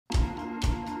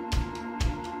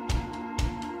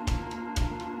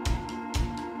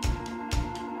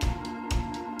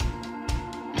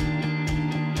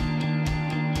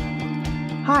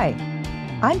Hi,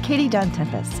 I'm Katie Dunn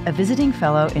Tenpas, a visiting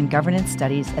fellow in governance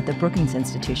studies at the Brookings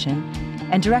Institution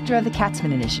and director of the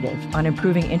Katzman Initiative on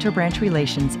improving interbranch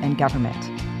relations and government.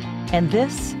 And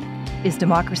this is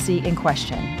Democracy in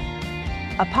Question,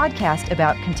 a podcast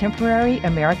about contemporary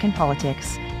American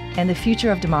politics and the future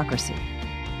of democracy.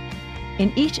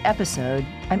 In each episode,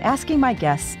 I'm asking my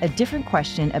guests a different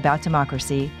question about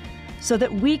democracy so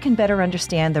that we can better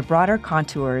understand the broader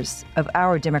contours of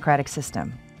our democratic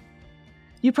system.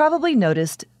 You probably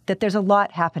noticed that there's a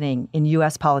lot happening in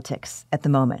U.S. politics at the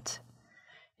moment,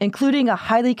 including a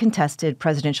highly contested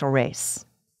presidential race.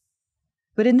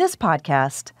 But in this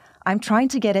podcast, I'm trying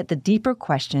to get at the deeper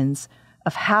questions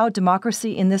of how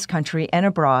democracy in this country and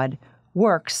abroad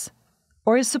works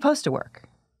or is supposed to work.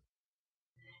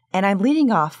 And I'm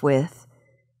leading off with,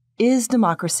 is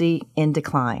democracy in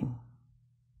decline?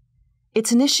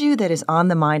 It's an issue that is on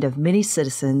the mind of many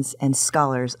citizens and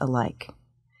scholars alike.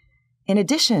 In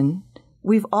addition,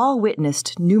 we've all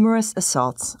witnessed numerous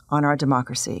assaults on our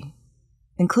democracy,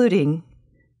 including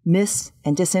mis-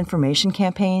 and disinformation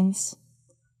campaigns,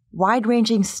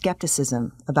 wide-ranging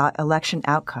skepticism about election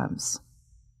outcomes,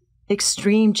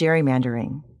 extreme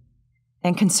gerrymandering,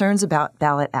 and concerns about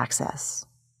ballot access.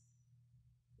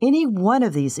 Any one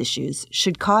of these issues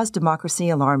should cause democracy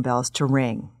alarm bells to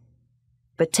ring.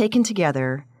 But taken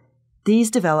together,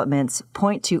 these developments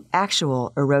point to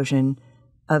actual erosion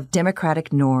of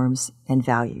democratic norms and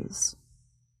values.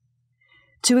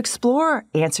 To explore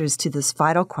answers to this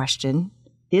vital question,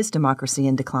 is democracy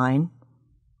in decline?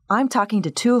 I'm talking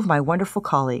to two of my wonderful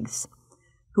colleagues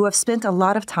who have spent a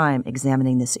lot of time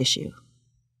examining this issue.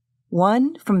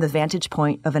 One from the vantage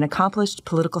point of an accomplished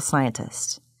political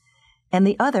scientist, and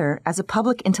the other as a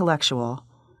public intellectual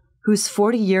whose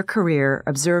 40-year career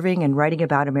observing and writing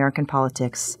about American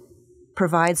politics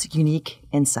provides unique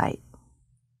insight.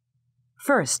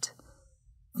 First,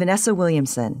 Vanessa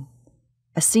Williamson,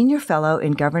 a senior fellow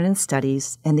in governance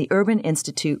studies in the Urban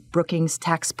Institute Brookings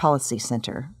Tax Policy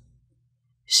Center.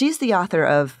 She's the author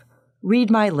of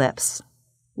Read My Lips: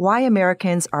 Why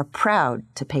Americans Are Proud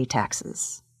to Pay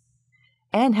Taxes,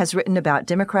 and has written about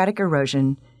democratic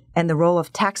erosion and the role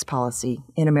of tax policy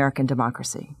in American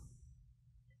democracy.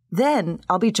 Then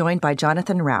I'll be joined by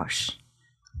Jonathan Rausch,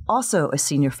 also a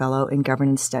senior fellow in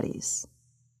governance studies.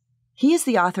 He is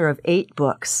the author of 8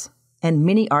 books and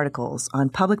many articles on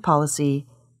public policy,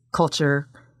 culture,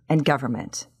 and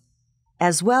government,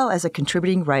 as well as a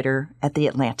contributing writer at The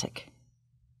Atlantic.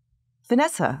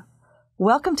 Vanessa,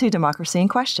 welcome to Democracy in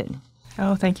Question.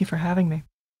 Oh, thank you for having me.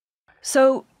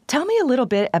 So tell me a little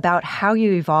bit about how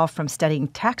you evolved from studying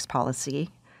tax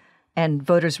policy and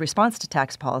voters' response to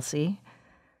tax policy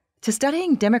to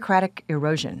studying democratic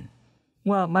erosion.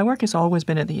 Well, my work has always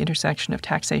been at the intersection of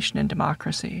taxation and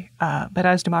democracy. But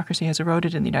as democracy has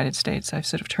eroded in the United States, I've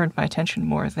sort of turned my attention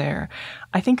more there.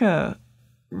 I think a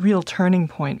real turning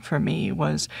point for me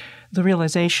was the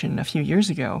realization a few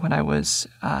years ago when I was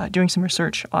doing some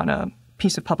research on a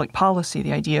piece of public policy,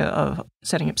 the idea of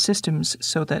setting up systems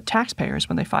so that taxpayers,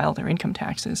 when they file their income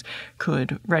taxes,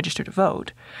 could register to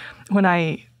vote. When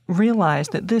I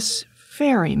realized that this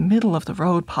very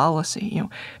middle-of-the-road policy,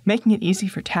 making it easy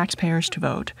for taxpayers to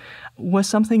vote, was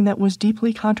something that was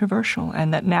deeply controversial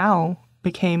and that now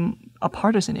became a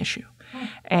partisan issue.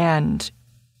 And,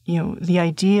 the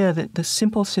idea that the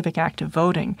simple civic act of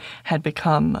voting had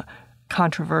become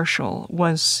controversial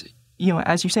was,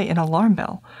 as you say, an alarm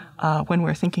bell when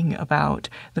we're thinking about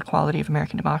the quality of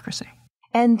American democracy.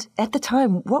 And at the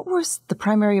time, what was the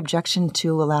primary objection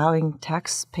to allowing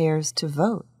taxpayers to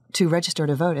vote, to register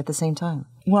to vote at the same time?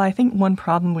 Well, I think one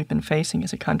problem we've been facing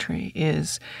as a country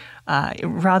is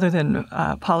rather than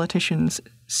politicians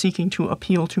seeking to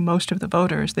appeal to most of the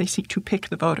voters, they seek to pick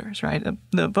the voters, right?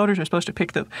 The voters are supposed to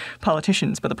pick the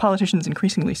politicians, but the politicians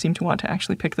increasingly seem to want to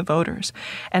actually pick the voters.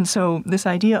 And so this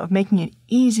idea of making it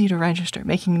easy to register,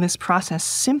 making this process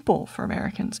simple for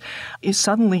Americans, is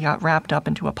suddenly got wrapped up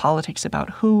into a politics about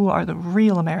who are the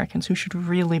real Americans, who should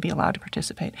really be allowed to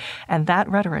participate. And that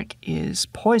rhetoric is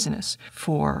poisonous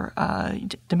for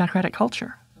democratic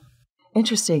culture.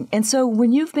 Interesting. And so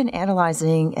when you've been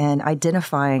analyzing and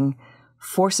identifying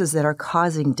forces that are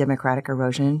causing democratic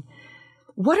erosion,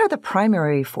 what are the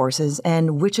primary forces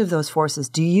and which of those forces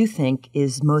do you think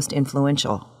is most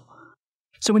influential?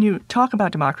 So when you talk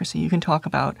about democracy, you can talk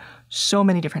about so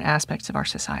many different aspects of our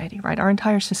society, right? Our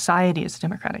entire society is a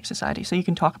democratic society. So you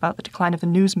can talk about the decline of the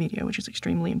news media, which is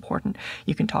extremely important.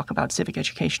 You can talk about civic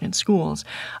education in schools.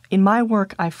 In my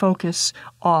work, I focus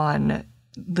on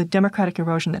the democratic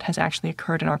erosion that has actually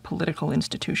occurred in our political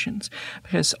institutions,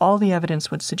 because all the evidence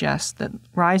would suggest that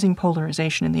rising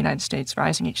polarization in the United States,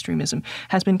 rising extremism,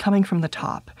 has been coming from the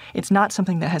top. It's not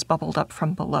something that has bubbled up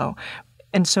from below.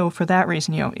 And so for that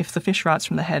reason, if the fish rots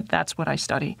from the head, that's what I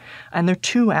study. And there are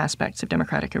two aspects of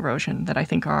democratic erosion that I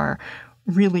think are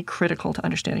really critical to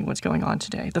understanding what's going on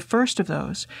today. The first of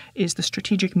those is the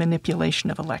strategic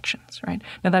manipulation of elections, right?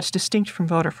 Now, that's distinct from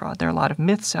voter fraud. There are a lot of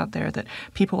myths out there that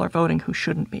people are voting who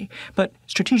shouldn't be. But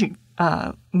strategic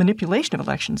manipulation of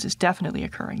elections is definitely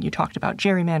occurring. You talked about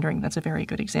gerrymandering. That's a very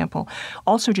good example.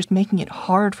 Also, just making it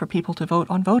hard for people to vote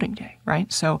on voting day,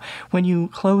 right? So when you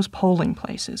close polling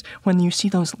places, when you see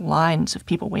those lines of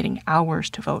people waiting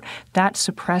hours to vote, that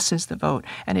suppresses the vote,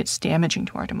 and it's damaging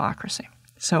to our democracy.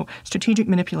 So strategic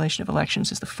manipulation of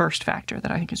elections is the first factor that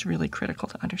I think is really critical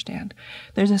to understand.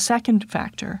 There's a second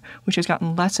factor, which has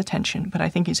gotten less attention, but I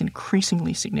think is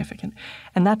increasingly significant,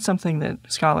 and that's something that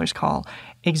scholars call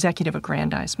executive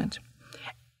aggrandizement.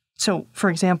 So, for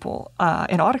example,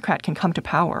 an autocrat can come to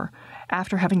power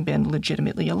after having been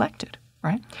legitimately elected,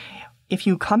 right? If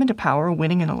you come into power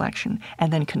winning an election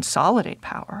and then consolidate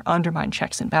power, undermine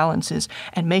checks and balances,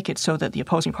 and make it so that the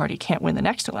opposing party can't win the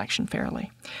next election fairly,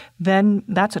 then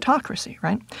that's autocracy,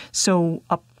 right? So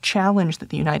a challenge that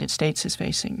the United States is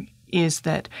facing is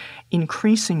that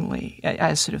increasingly,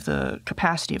 as sort of the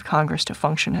capacity of Congress to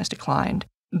function has declined,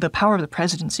 the power of the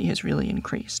presidency has really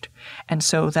increased. And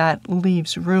so that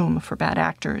leaves room for bad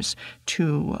actors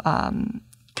to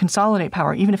consolidate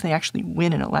power, even if they actually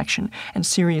win an election, and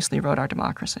seriously erode our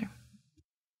democracy.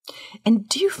 And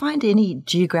do you find any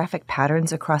geographic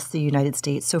patterns across the United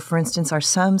States? So, for instance, are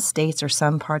some states or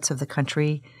some parts of the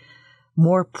country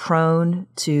more prone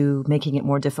to making it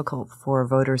more difficult for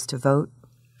voters to vote?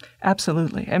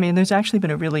 Absolutely. I mean, there's actually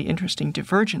been a really interesting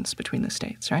divergence between the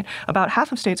states, right? About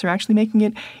half of states are actually making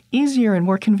it easier and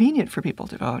more convenient for people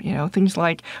to vote. Things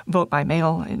like vote by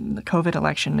mail in the COVID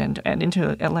election and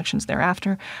into elections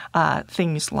thereafter,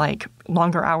 things like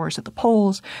longer hours at the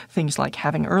polls, things like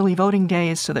having early voting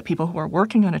days so that people who are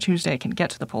working on a Tuesday can get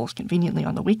to the polls conveniently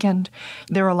on the weekend.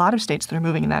 There are a lot of states that are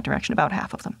moving in that direction, about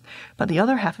half of them. But the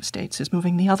other half of states is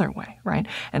moving the other way, right?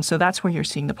 And so that's where you're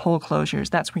seeing the poll closures.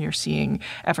 That's where you're seeing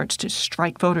efforts to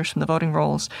strike voters from the voting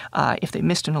rolls if they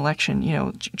missed an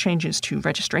election, changes to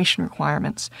registration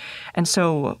requirements. And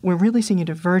so we're really seeing a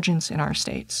divergence in our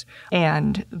states.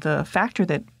 And the factor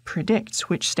that predicts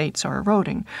which states are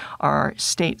eroding are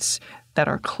states that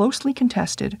are closely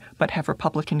contested but have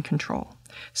Republican control.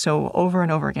 So over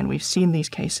and over again, we've seen these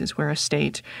cases where a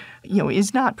state,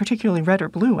 is not particularly red or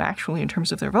blue, actually, in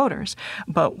terms of their voters.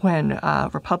 But when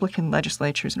Republican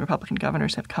legislatures and Republican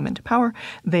governors have come into power,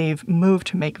 they've moved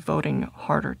to make voting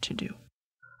harder to do.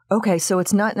 Okay, so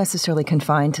it's not necessarily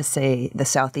confined to, say, the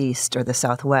Southeast or the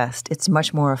Southwest. It's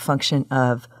much more a function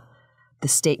of the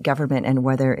state government and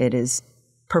whether it is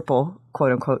purple,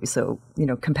 quote unquote, so,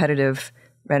 competitive,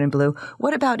 red and blue.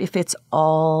 What about if it's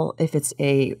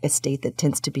a state that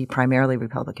tends to be primarily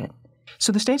Republican?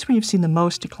 So the states where you've seen the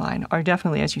most decline are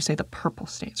definitely, as you say, the purple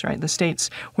states, right? The states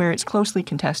where it's closely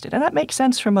contested. And that makes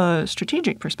sense from a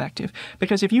strategic perspective,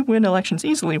 because if you win elections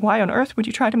easily, why on earth would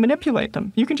you try to manipulate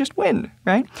them? You can just win,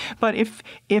 right? But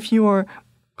if you're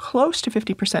close to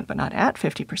 50% but not at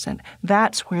 50%,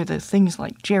 that's where the things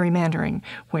like gerrymandering,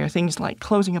 where things like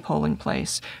closing a polling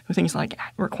place, where things like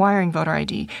requiring voter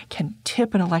ID can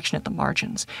tip an election at the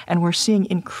margins. And we're seeing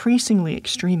increasingly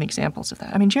extreme examples of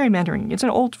that. I mean, gerrymandering, it's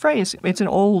an old phrase. It's an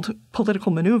old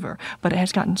political maneuver, but it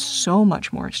has gotten so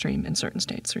much more extreme in certain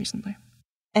states recently.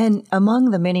 And among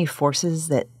the many forces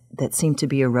that seem to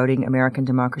be eroding American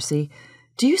democracy,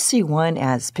 do you see one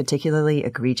as particularly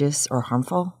egregious or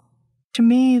harmful? To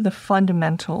me, the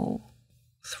fundamental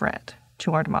threat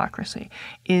to our democracy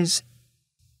is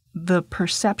the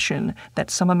perception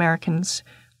that some Americans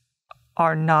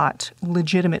are not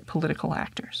legitimate political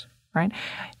actors, right?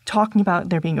 Talking about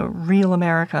there being a real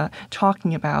America,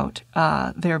 talking about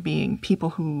there being people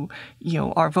who,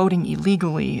 are voting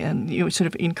illegally and, sort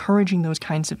of encouraging those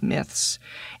kinds of myths,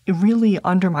 it really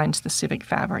undermines the civic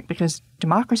fabric because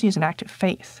democracy is an act of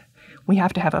faith. We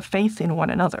have to have a faith in one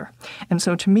another. And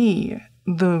so to me,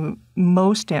 the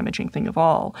most damaging thing of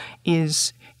all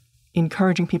is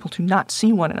encouraging people to not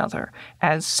see one another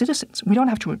as citizens. We don't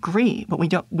have to agree, but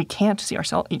we can't see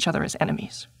each other as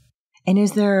enemies. And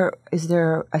is there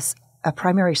a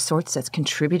primary source that's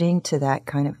contributing to that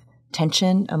kind of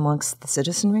tension amongst the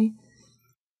citizenry?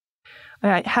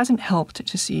 It hasn't helped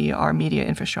to see our media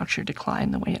infrastructure decline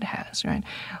the way it has, right?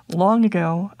 Long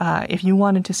ago, if you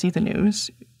wanted to see the news,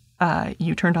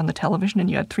 you turned on the television and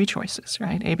you had three choices,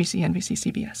 right? ABC, NBC,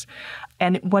 CBS.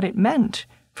 And what it meant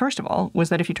first of all, was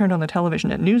that if you turned on the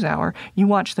television at NewsHour, you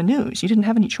watched the news. You didn't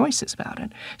have any choices about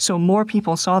it. So more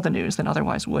people saw the news than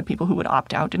otherwise would. People who would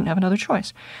opt out didn't have another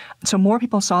choice. So more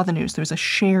people saw the news. There was a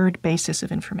shared basis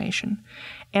of information.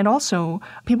 And also,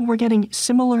 people were getting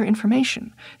similar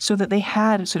information so that they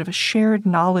had sort of a shared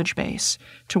knowledge base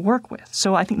to work with.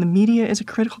 So I think the media is a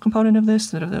critical component of this,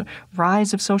 sort of the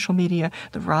rise of social media,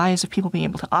 the rise of people being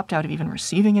able to opt out of even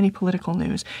receiving any political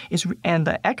news, and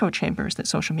the echo chambers that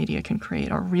social media can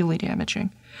create are really damaging.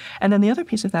 And then the other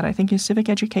piece of that, I think, is civic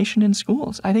education in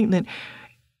schools. I think that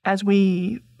as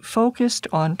we focused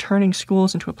on turning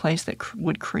schools into a place that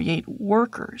would create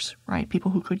workers, right,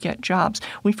 people who could get jobs,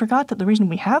 we forgot that the reason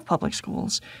we have public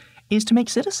schools is to make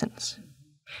citizens.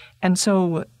 And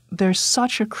so there's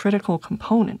such a critical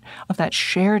component of that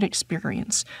shared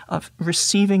experience of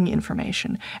receiving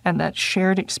information and that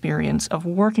shared experience of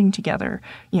working together,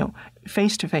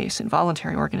 face-to-face in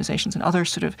voluntary organizations and other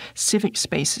sort of civic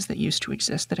spaces that used to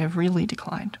exist that have really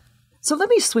declined. So let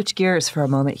me switch gears for a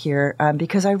moment here,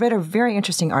 because I read a very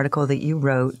interesting article that you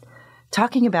wrote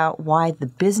talking about why the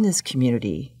business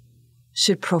community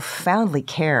should profoundly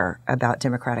care about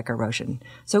democratic erosion.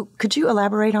 So could you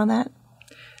elaborate on that?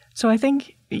 So I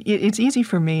think it's easy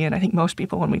for me, and I think most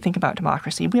people, when we think about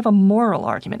democracy, we have a moral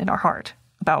argument in our heart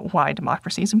about why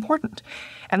democracy is important.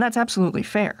 And that's absolutely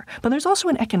fair. But there's also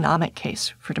an economic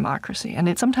case for democracy, and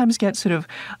it sometimes gets sort of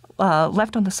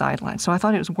left on the sidelines. So I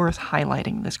thought it was worth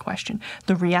highlighting this question.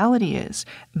 The reality is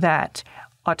that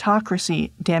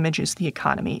autocracy damages the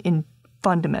economy in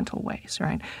fundamental ways,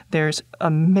 right? There's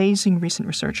amazing recent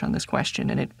research on this question,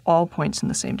 and it all points in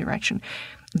the same direction.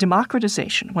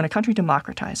 Democratization, when a country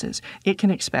democratizes, it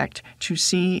can expect to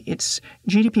see its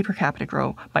GDP per capita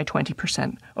grow by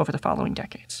 20% over the following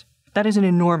decades. That is an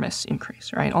enormous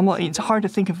increase, right? Almost, it's hard to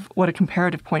think of what a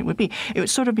comparative point would be. It would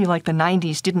sort of be like the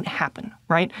 90s didn't happen,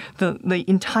 right? The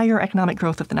entire economic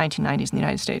growth of the 1990s in the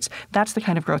United States, that's the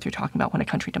kind of growth you're talking about when a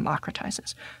country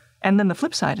democratizes. And then the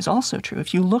flip side is also true.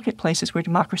 If you look at places where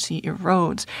democracy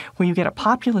erodes, where you get a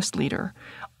populist leader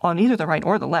on either the right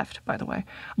or the left, by the way,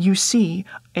 you see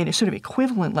a sort of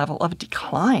equivalent level of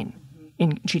decline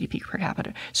in GDP per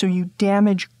capita. So you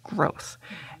damage growth.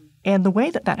 And the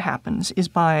way that that happens is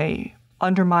by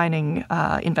undermining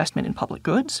investment in public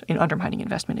goods, in undermining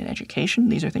investment in education.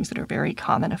 These are things that are very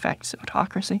common effects of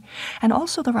autocracy. And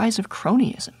also the rise of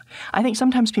cronyism. I think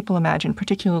sometimes people imagine,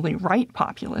 particularly right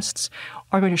populists,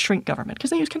 are going to shrink government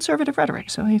because they use conservative rhetoric.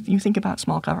 So you think about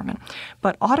small government.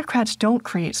 But autocrats don't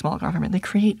create small government. They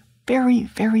create very,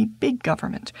 very big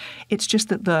government. It's just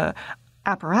that the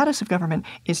apparatus of government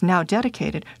is now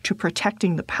dedicated to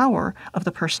protecting the power of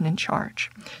the person in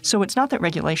charge. So it's not that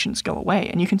regulations go away,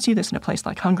 and you can see this in a place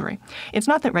like Hungary. It's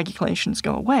not that regulations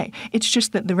go away. It's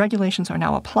just that the regulations are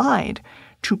now applied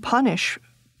to punish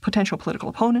potential political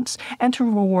opponents and to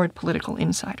reward political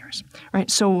insiders, right?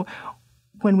 So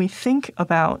when we think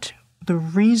about the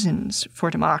reasons for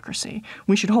democracy,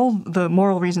 we should hold the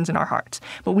moral reasons in our hearts.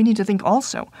 But we need to think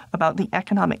also about the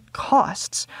economic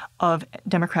costs of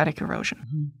democratic erosion.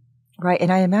 Mm-hmm. Right.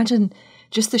 And I imagine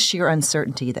just the sheer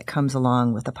uncertainty that comes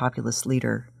along with a populist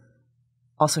leader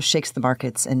also shakes the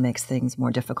markets and makes things more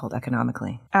difficult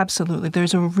economically. Absolutely.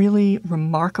 There's a really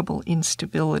remarkable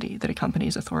instability that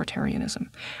accompanies authoritarianism.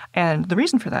 And the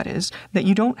reason for that is that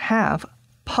you don't have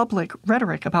public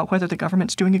rhetoric about whether the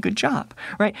government's doing a good job,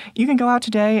 right? You can go out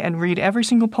today and read every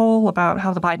single poll about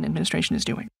how the Biden administration is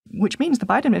doing, which means the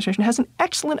Biden administration has an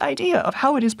excellent idea of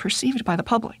how it is perceived by the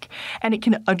public, and it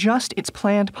can adjust its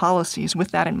planned policies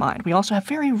with that in mind. We also have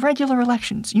very regular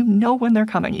elections. You know when they're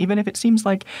coming, even if it seems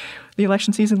like the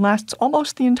election season lasts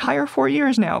almost the entire 4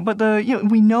 years now. But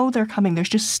we know they're coming. There's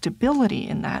just stability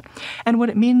in that. And what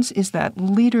it means is that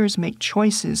leaders make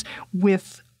choices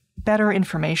with better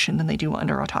information than they do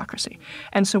under autocracy.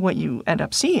 And so what you end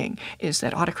up seeing is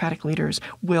that autocratic leaders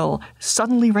will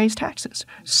suddenly raise taxes,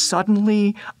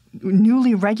 suddenly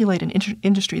newly regulate an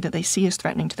industry that they see as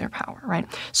threatening to their power, right?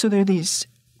 So there are these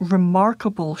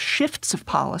remarkable shifts of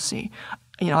policy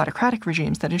in autocratic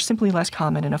regimes that are simply less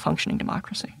common in a functioning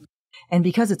democracy. And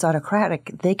because it's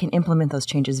autocratic, they can implement those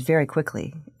changes very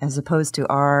quickly, as opposed to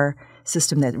our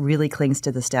system that really clings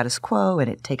to the status quo, and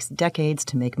it takes decades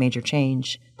to make major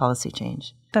change, policy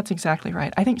change. That's exactly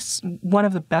right. I think one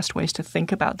of the best ways to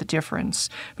think about the difference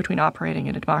between operating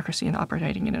in a democracy and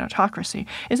operating in an autocracy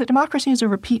is that democracy is a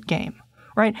repeat game,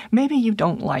 right? Maybe you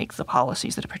don't like the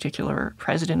policies that a particular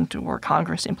president or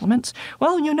Congress implements.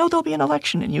 Well, you know there'll be an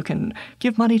election and you can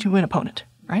give money to an opponent,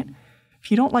 right? If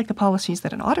you don't like the policies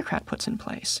that an autocrat puts in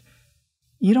place,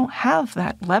 You don't have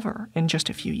that lever in just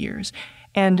a few years.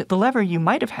 And the lever you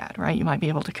might have had, right? You might be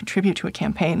able to contribute to a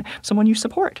campaign, someone you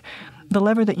support. The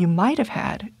lever that you might have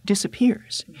had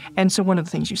disappears. And so one of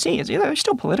the things you see is there's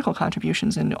still political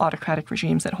contributions in autocratic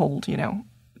regimes that hold,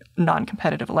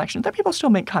 non-competitive elections. That people still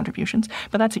make contributions,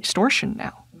 but that's extortion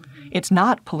now. It's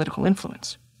not political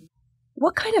influence.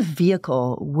 What kind of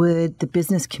vehicle would the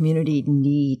business community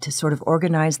need to sort of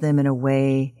organize them in a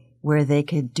way where they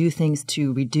could do things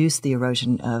to reduce the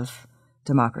erosion of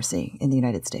democracy in the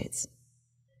United States?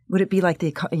 Would it be like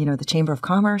the Chamber of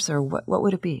Commerce, or what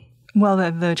would it be? Well,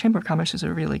 the Chamber of Commerce is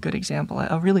a really good example.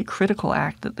 A really critical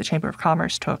act that the Chamber of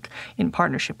Commerce took in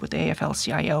partnership with the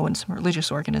AFL-CIO and some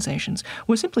religious organizations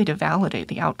was simply to validate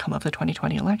the outcome of the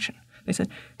 2020 election. They said,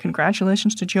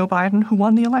 congratulations to Joe Biden, who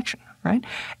won the election, right?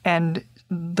 And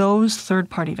those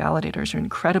third-party validators are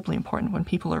incredibly important when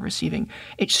people are receiving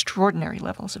extraordinary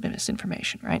levels of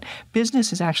misinformation, right?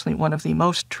 Business is actually one of the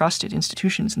most trusted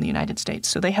institutions in the United States,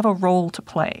 so they have a role to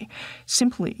play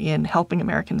simply in helping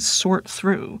Americans sort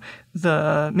through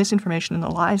the misinformation and the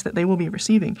lies that they will be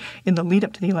receiving in the lead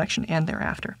up to the election and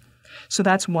thereafter. So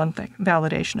that's one thing,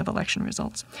 validation of election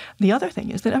results. The other thing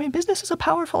is that, business is a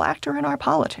powerful actor in our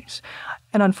politics.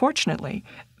 And unfortunately,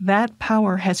 that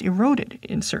power has eroded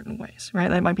in certain ways, right?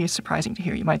 That might be surprising to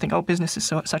hear. You might think, business is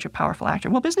such a powerful actor.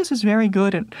 Well, business is very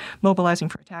good at mobilizing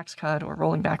for a tax cut or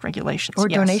rolling back regulations. Or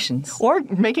donations. Or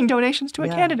making donations to a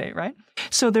candidate, right?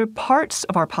 So there are parts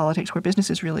of our politics where business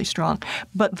is really strong.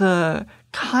 But the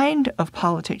kind of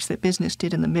politics that business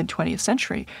did in the mid-20th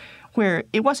century, where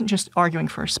it wasn't just arguing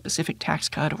for a specific tax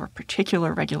cut or a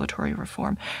particular regulatory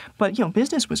reform, but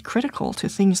business was critical to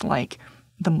things like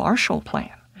the Marshall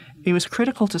Plan. It was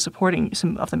critical to supporting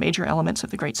some of the major elements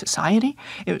of the Great Society.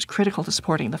 It was critical to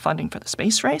supporting the funding for the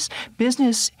space race.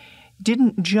 Business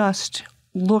didn't just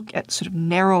look at sort of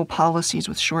narrow policies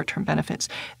with short-term benefits.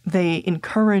 They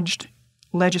encouraged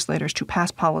legislators to pass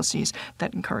policies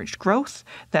that encouraged growth,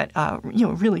 that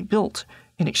really built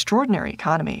an extraordinary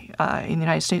economy in the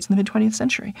United States in the mid-20th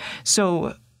century.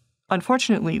 So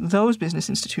unfortunately, those business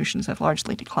institutions have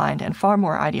largely declined, and far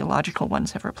more ideological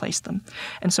ones have replaced them.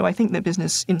 And so I think that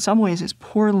business in some ways is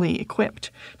poorly equipped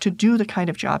to do the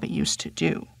kind of job it used to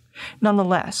do.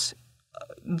 Nonetheless,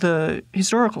 the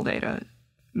historical data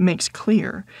makes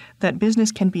clear that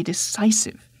business can be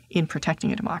decisive in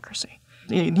protecting a democracy.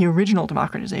 In the original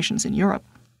democratizations in Europe,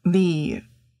 the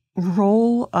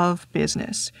role of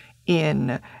business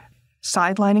in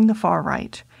sidelining the far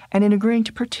right and in agreeing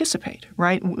to participate,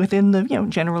 right, within the,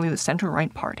 generally the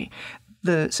center-right party.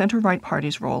 The center-right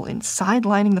party's role in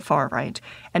sidelining the far right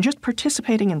and just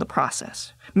participating in the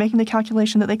process, making the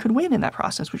calculation that they could win in that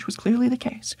process, which was clearly the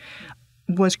case,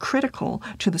 was critical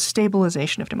to the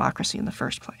stabilization of democracy in the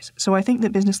first place. So I think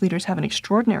that business leaders have an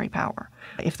extraordinary power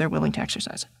if they're willing to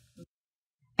exercise it.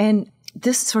 And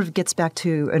this sort of gets back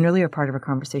to an earlier part of our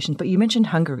conversation, but you mentioned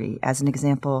Hungary as an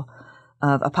example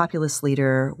of a populist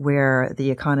leader where the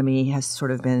economy has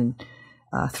sort of been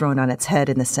thrown on its head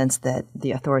in the sense that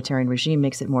the authoritarian regime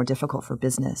makes it more difficult for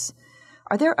business.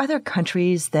 Are there other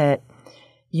countries that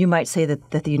you might say that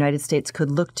the United States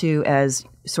could look to as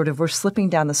sort of we're slipping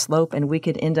down the slope and we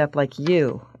could end up like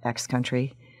you, X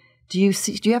country? Do you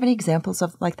have any examples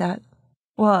of like that?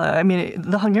 Well,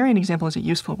 the Hungarian example is a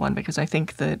useful one because I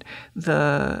think that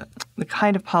the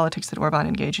kind of politics that Orban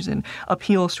engages in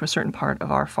appeals to a certain part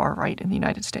of our far right in the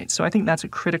United States. So I think that's a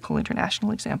critical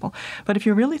international example. But if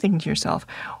you're really thinking to yourself,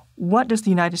 what does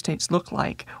the United States look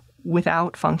like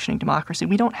without functioning democracy?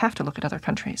 We don't have to look at other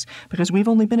countries because we've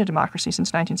only been a democracy since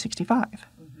 1965.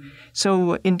 Mm-hmm.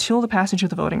 So until the passage of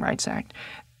the Voting Rights Act,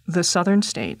 the southern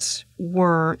states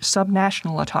were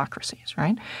subnational autocracies,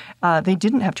 right? They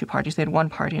didn't have two parties. They had one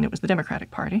party, and it was the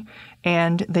Democratic Party.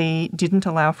 And they didn't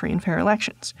allow free and fair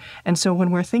elections. And so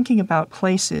when we're thinking about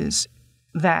places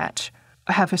that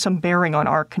have some bearing on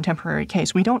our contemporary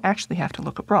case, we don't actually have to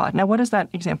look abroad. Now, what does that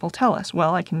example tell us?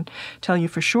 Well, I can tell you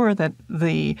for sure that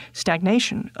the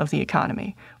stagnation of the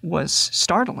economy was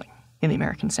startling in the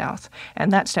American South.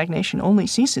 And that stagnation only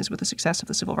ceases with the success of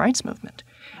the civil rights movement.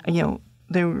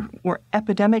 There were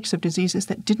epidemics of diseases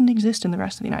that didn't exist in the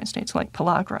rest of the United States, like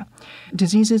pellagra,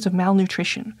 diseases of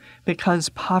malnutrition, because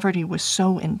poverty was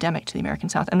so endemic to the American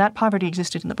South. And that poverty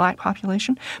existed in the black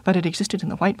population, but it existed in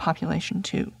the white population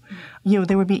too.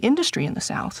 There would be industry in the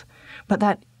South, but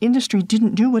that industry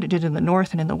didn't do what it did in the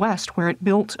North and in the West, where it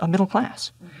built a middle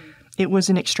class. Mm-hmm. It was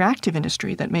an extractive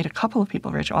industry that made a couple of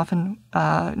people rich, often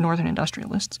northern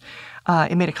industrialists.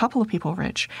 It made a couple of people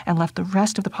rich and left the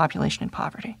rest of the population in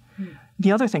poverty. Mm.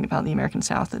 The other thing about the American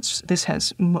South, this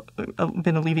has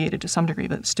been alleviated to some degree,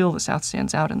 but still the South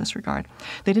stands out in this regard.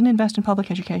 They didn't invest in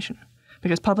public education.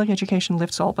 because public education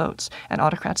lifts all boats, and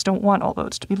autocrats don't want all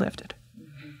boats to be lifted.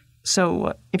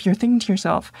 So if you're thinking to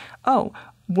yourself, oh,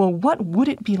 well, what would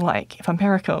it be like if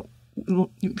America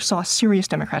saw a serious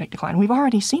democratic decline? We've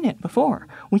already seen it before.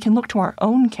 We can look to our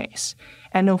own case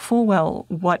and know full well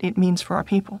what it means for our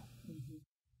people.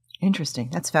 Interesting.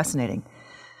 That's fascinating.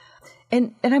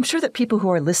 And I'm sure that people who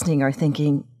are listening are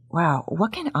thinking, wow,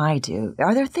 what can I do?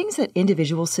 Are there things that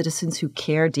individual citizens who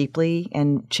care deeply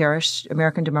and cherish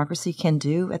American democracy can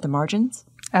do at the margins?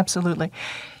 Absolutely.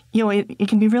 You know, it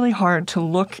can be really hard to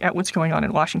look at what's going on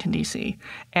in Washington, D.C.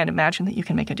 and imagine that you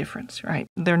can make a difference, right?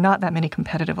 There are not that many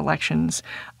competitive elections.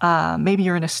 Maybe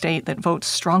you're in a state that votes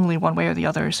strongly one way or the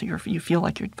other, so you feel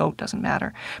like your vote doesn't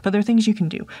matter. But there are things you can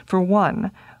do. For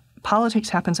one, politics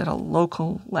happens at a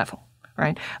local level,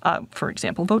 right? For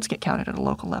example, votes get counted at a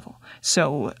local level.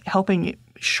 So helping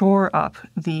shore up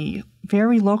the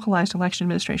very localized election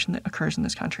administration that occurs in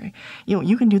this country,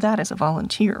 you can do that as a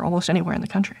volunteer almost anywhere in the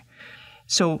country.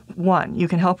 So one, you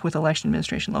can help with election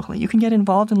administration locally. You can get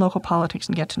involved in local politics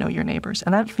and get to know your neighbors.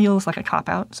 And that feels like a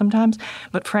cop-out sometimes.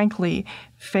 But frankly,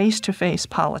 face-to-face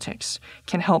politics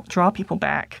can help draw people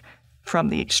back from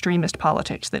the extremist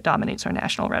politics that dominates our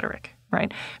national rhetoric,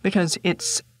 right? Because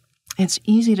it's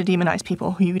easy to demonize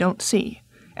people who you don't see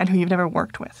and who you've never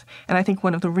worked with. And I think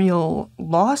one of the real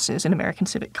losses in American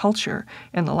civic culture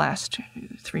in the last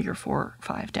 3 or 4 or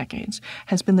 5 decades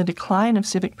has been the decline of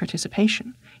civic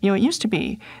participation. It used to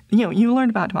be, you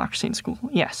learned about democracy in school,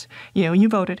 yes. You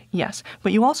voted, yes.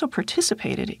 But you also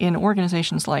participated in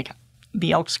organizations like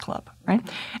the Elks Club, right?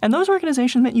 And those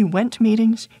organizations meant you went to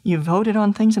meetings, you voted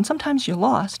on things, and sometimes you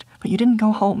lost, but you didn't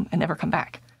go home and never come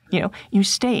back. You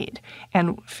stayed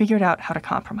and figured out how to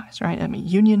compromise, right? I mean,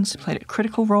 unions played a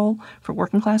critical role for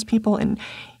working class people in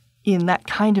that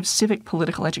kind of civic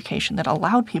political education that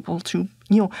allowed people to,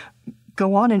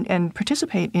 go on and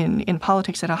participate in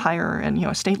politics at a higher and,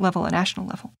 a state level and national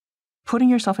level. Putting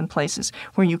yourself in places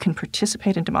where you can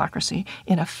participate in democracy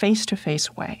in a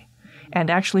face-to-face way and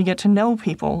actually get to know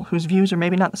people whose views are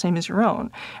maybe not the same as your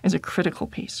own is a critical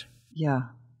piece. Yeah,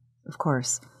 of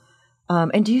course.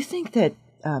 And do you think that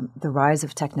the rise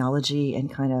of technology and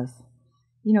kind of,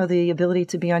 the ability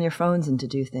to be on your phones and to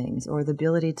do things, or the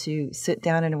ability to sit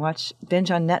down and binge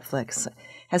on Netflix,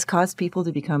 has caused people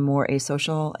to become more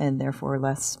asocial and therefore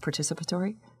less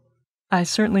participatory? I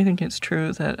certainly think it's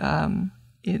true that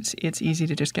it's easy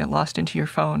to just get lost into your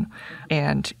phone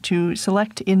and to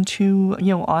select into,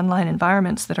 online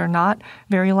environments that are not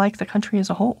very like the country as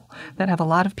a whole, that have a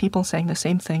lot of people saying the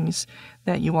same things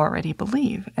that you already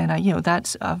believe. And,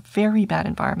 that's a very bad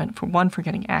environment, for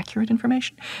getting accurate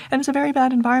information. And it's a very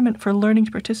bad environment for learning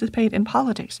to participate in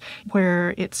politics,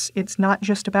 where it's not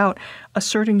just about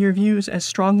asserting your views as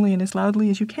strongly and as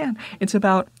loudly as you can. It's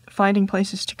about finding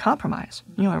places to compromise,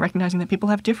 recognizing that people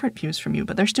have different views from you,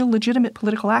 but they're still legitimate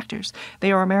political actors.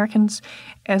 They are Americans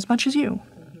as much as you.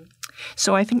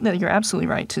 So I think that you're absolutely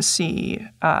right to see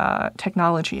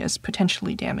technology as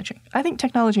potentially damaging. I think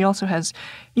technology also has,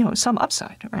 some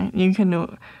upside, right? You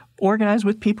can organize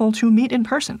with people to meet in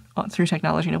person through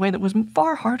technology in a way that was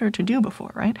far harder to do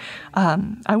before, right?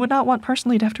 I would not want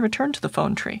personally to have to return to the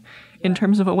phone tree in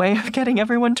terms of a way of getting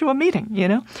everyone to a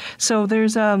meeting, So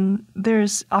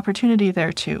there's opportunity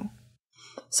there too.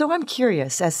 So I'm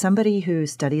curious, as somebody who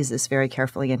studies this very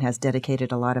carefully and has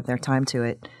dedicated a lot of their time to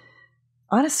it,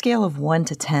 on a scale of 1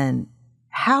 to 10,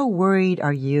 how worried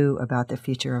are you about the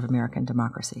future of American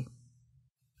democracy?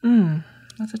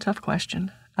 That's a tough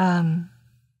question.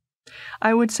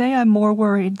 I would say I'm more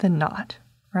worried than not,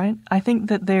 right? I think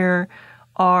that there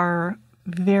are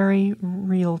very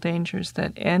real dangers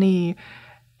that any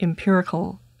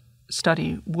empirical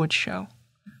study would show.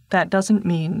 That doesn't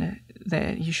mean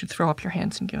that you should throw up your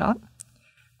hands and give up.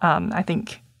 I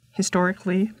think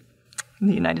historically,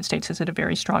 the United States has had a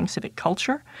very strong civic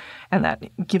culture, and that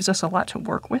gives us a lot to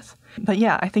work with. But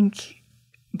yeah, I think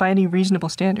by any reasonable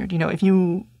standard, if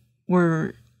you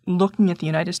were looking at the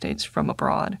United States from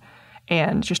abroad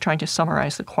and just trying to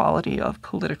summarize the quality of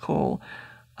political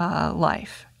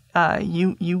life,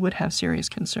 you would have serious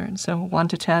concerns. So 1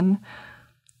 to 10,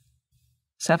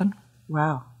 7.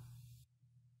 Wow.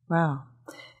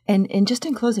 And just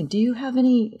in closing, do you have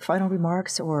any final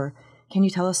remarks, or can you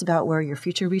tell us about where your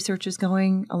future research is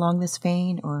going along this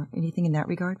vein, or anything in that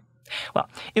regard? Well,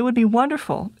 it would be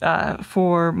wonderful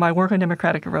for my work on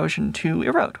democratic erosion to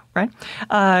erode, right?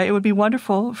 It would be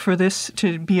wonderful for this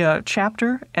to be a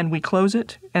chapter and we close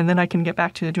it, and then I can get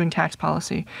back to doing tax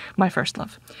policy, my first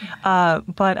love.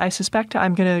 But I suspect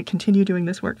I'm going to continue doing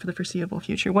this work for the foreseeable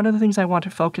future. One of the things I want to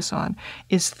focus on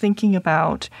is thinking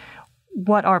about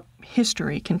what our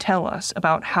history can tell us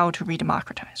about how to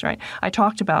redemocratize, right? I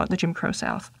talked about the Jim Crow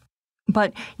South.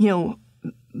 But,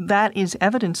 that is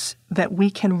evidence that we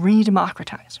can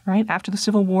redemocratize, right? After the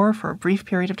Civil War, for a brief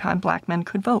period of time, black men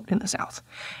could vote in the South.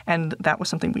 And that was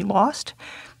something we lost.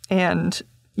 And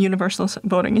universal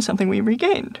voting is something we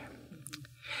regained.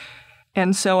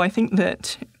 And so I think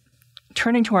that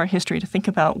turning to our history to think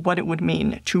about what it would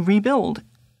mean to rebuild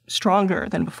stronger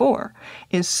than before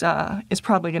is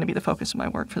probably going to be the focus of my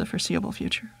work for the foreseeable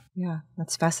future. Yeah,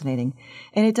 that's fascinating.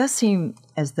 And it does seem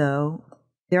as though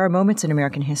there are moments in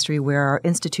American history where our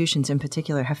institutions in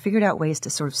particular have figured out ways to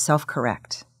sort of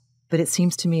self-correct. But it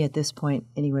seems to me at this point,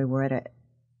 anyway, we're at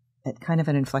kind of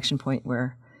an inflection point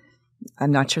where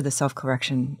I'm not sure the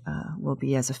self-correction will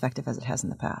be as effective as it has in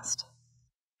the past.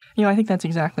 I think that's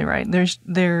exactly right.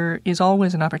 There is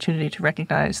always an opportunity to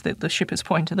recognize that the ship is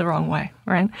pointed the wrong way,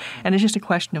 right? And it's just a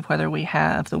question of whether we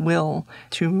have the will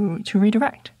to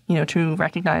redirect, to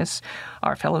recognize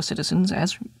our fellow citizens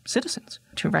as citizens,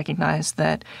 to recognize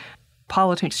that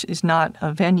politics is not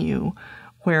a venue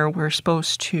where we're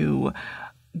supposed to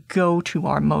go to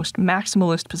our most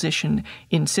maximalist position,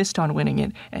 insist on winning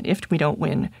it, and if we don't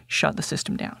win, shut the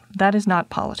system down. That is not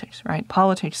politics, right?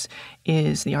 Politics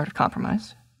is the art of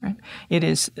compromise. Right? It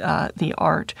is the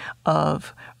art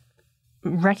of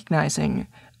recognizing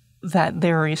that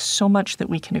there is so much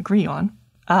that we can agree on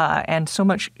and so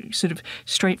much sort of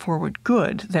straightforward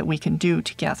good that we can do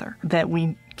together, that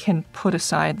we can put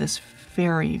aside this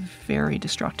very, very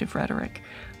destructive rhetoric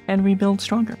and rebuild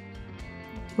stronger.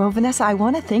 Well, Vanessa, I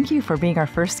want to thank you for being our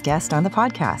first guest on the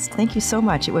podcast. Thank you so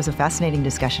much. It was a fascinating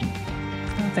discussion.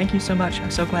 Thank you so much. I'm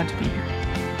so glad to be here.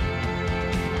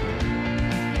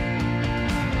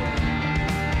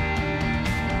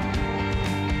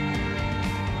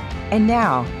 And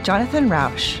now, Jonathan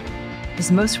Rauch.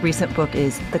 His most recent book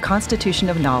is The Constitution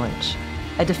of Knowledge,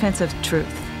 A Defense of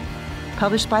Truth,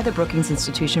 published by the Brookings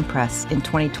Institution Press in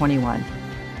 2021.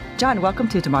 John, welcome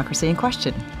to Democracy in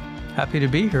Question. Happy to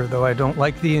be here, though I don't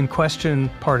like the in question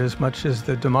part as much as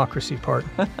the democracy part.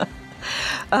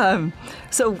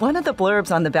 So one of the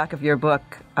blurbs on the back of your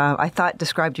book, I thought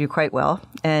described you quite well,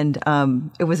 and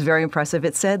it was very impressive.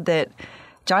 It said that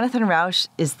Jonathan Rauch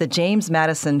is the James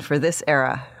Madison for this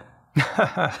era.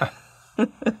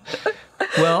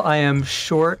 Well, I am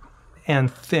short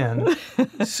and thin,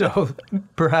 so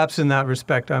perhaps in that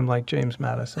respect, I'm like James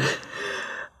Madison.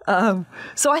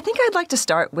 So I think I'd like to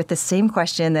start with the same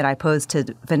question that I posed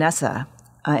to Vanessa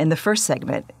in the first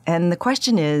segment. And the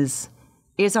question is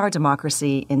our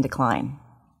democracy in decline?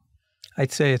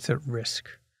 I'd say it's at risk.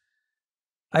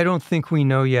 I don't think we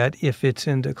know yet if it's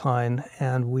in decline,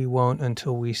 and we won't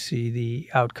until we see the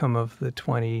outcome of the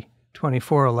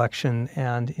 2024 election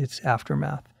and its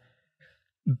aftermath.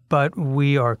 But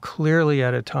we are clearly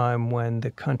at a time when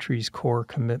the country's core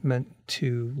commitment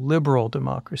to liberal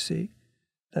democracy,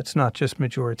 that's not just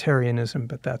majoritarianism,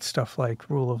 but that's stuff like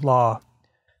rule of law,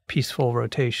 peaceful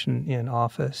rotation in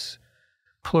office,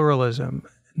 pluralism,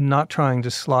 not trying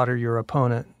to slaughter your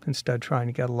opponent, instead trying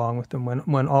to get along with them.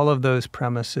 When all of those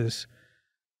premises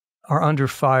are under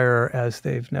fire as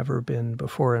they've never been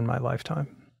before in my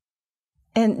lifetime.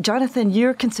 And Jonathan,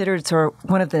 you're considered sort of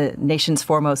one of the nation's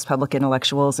foremost public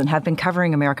intellectuals and have been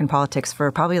covering American politics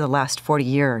for probably the last 40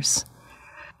 years.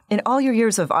 In all your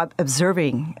years of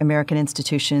observing American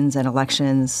institutions and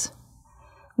elections,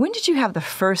 when did you have the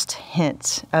first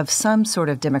hint of some sort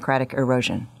of democratic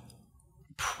erosion?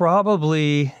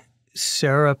 Probably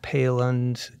Sarah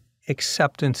Palin's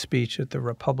acceptance speech at the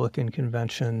Republican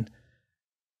convention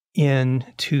in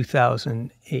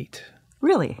 2008.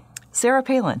 Really? Sarah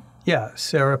Palin? Yeah,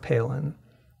 Sarah Palin.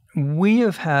 We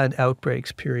have had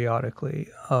outbreaks periodically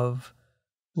of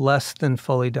less than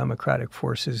fully democratic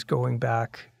forces going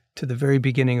back to the very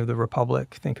beginning of the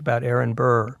Republic. Think about Aaron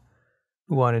Burr,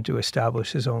 who wanted to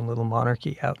establish his own little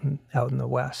monarchy out in the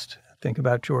West. Think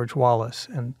about George Wallace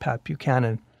and Pat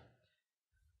Buchanan.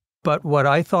 But what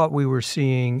I thought we were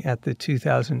seeing at the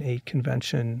 2008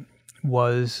 convention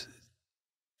was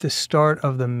the start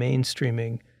of the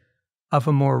mainstreaming of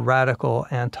a more radical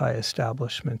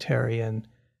anti-establishmentarian,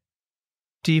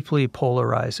 deeply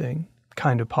polarizing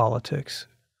kind of politics,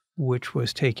 which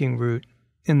was taking root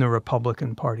in the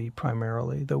Republican Party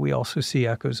primarily, though we also see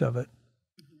echoes of it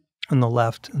on the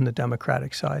left and the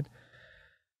Democratic side.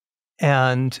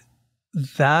 And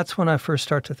that's when I first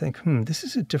start to think, this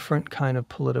is a different kind of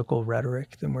political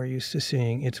rhetoric than we're used to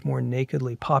seeing. It's more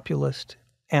nakedly populist,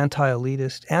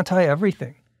 anti-elitist,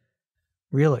 anti-everything,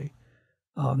 really.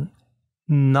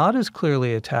 Not as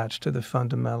clearly attached to the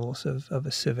fundamentals of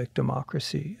a civic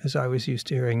democracy as I was used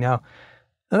to hearing. Now,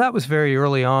 Now, that was very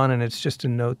early on, and it's just a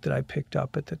note that I picked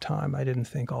up at the time. I didn't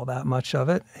think all that much of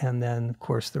it. And then, of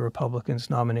course, the Republicans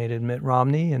nominated Mitt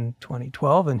Romney in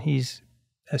 2012, and he's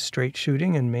as straight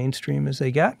shooting and mainstream as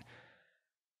they get.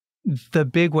 The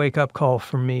big wake-up call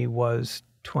for me was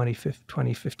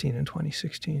 2015 and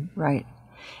 2016. Right.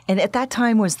 And at that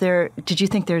time, did you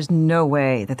think there's no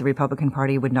way that the Republican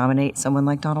Party would nominate someone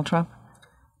like Donald Trump?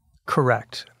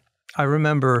 Correct. I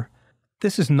remember,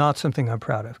 this is not something I'm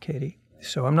proud of, Katie.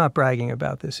 So I'm not bragging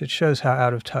about this. It shows how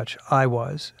out of touch I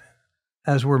was,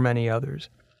 as were many others.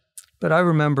 But I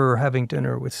remember having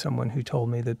dinner with someone who told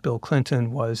me that Bill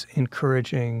Clinton was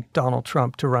encouraging Donald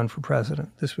Trump to run for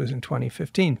president. This was in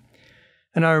 2015.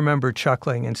 And I remember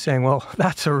chuckling and saying, well,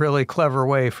 that's a really clever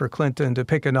way for Clinton to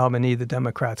pick a nominee the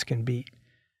Democrats can beat.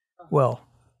 Well,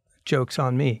 joke's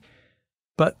on me.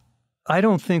 But I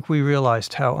don't think we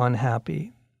realized how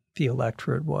unhappy the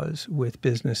electorate was with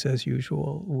business as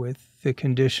usual, with the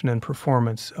condition and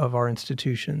performance of our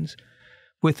institutions,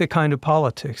 with the kind of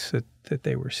politics that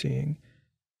they were seeing.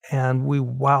 And we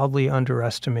wildly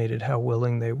underestimated how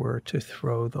willing they were to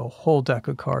throw the whole deck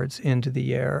of cards into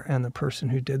the air. And the person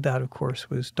who did that, of course,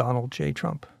 was Donald J.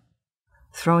 Trump.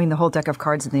 Throwing the whole deck of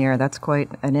cards in the air, that's quite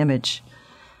an image.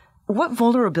 What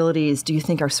vulnerabilities do you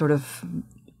think are sort of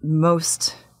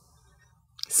most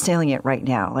salient right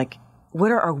now? Like, what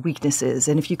are our weaknesses?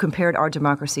 And if you compared our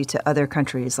democracy to other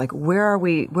countries, like where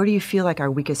do you feel like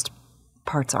our weakest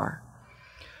parts are?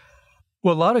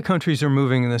 Well, a lot of countries are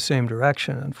moving in the same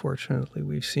direction, unfortunately.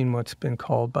 We've seen what's been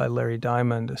called by Larry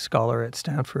Diamond, a scholar at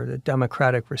Stanford, a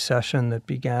democratic recession that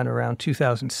began around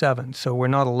 2007. So we're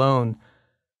not alone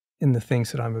in the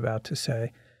things that I'm about to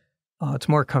say. It's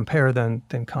more compare than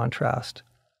contrast.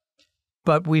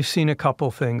 But we've seen a couple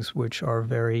things which are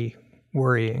very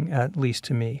worrying, at least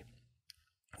to me.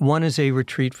 One is a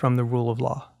retreat from the rule of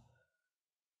law.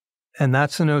 And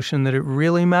that's the notion that it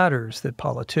really matters that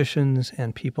politicians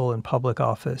and people in public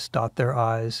office dot their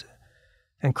I's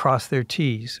and cross their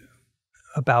T's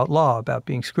about law, about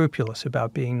being scrupulous,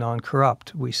 about being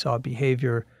non-corrupt. We saw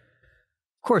behavior.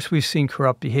 Of course, we've seen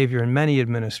corrupt behavior in many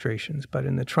administrations, but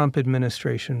in the Trump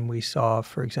administration, we saw,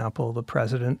 for example, the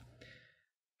president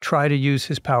try to use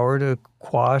his power to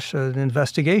quash an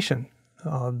investigation.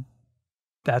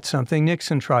 That's something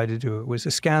Nixon tried to do. It was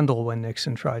a scandal when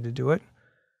Nixon tried to do it.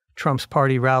 Trump's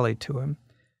party rallied to him.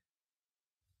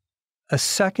 A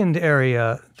second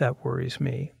area that worries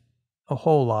me a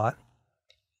whole lot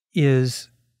is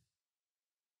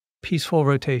peaceful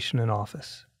rotation in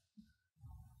office.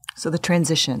 So the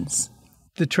transitions.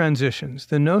 The transitions.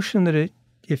 The notion that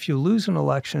if you lose an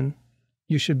election,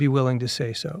 you should be willing to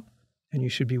say so. And you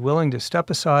should be willing to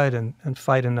step aside and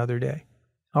fight another day.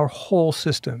 Our whole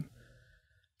system,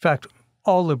 in fact,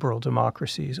 all liberal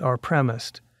democracies are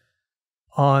premised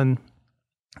on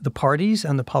the parties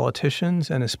and the politicians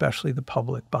and especially the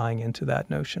public buying into that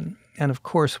notion. And of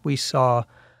course, we saw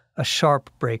a sharp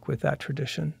break with that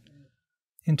tradition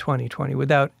in 2020.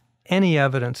 Without any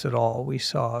evidence at all, we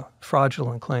saw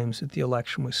fraudulent claims that the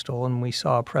election was stolen. We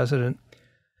saw a president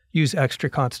use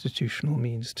extra-constitutional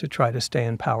means to try to stay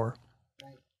in power.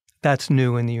 That's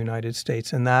new in the United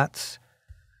States, and that's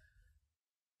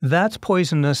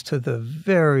poisonous to the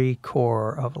very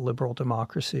core of a liberal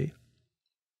democracy.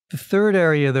 The third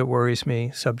area that worries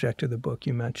me, subject to the book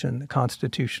you mentioned, the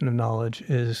Constitution of Knowledge,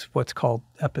 is what's called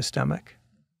epistemic.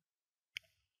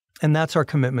 And that's our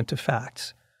commitment to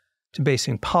facts, to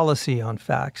basing policy on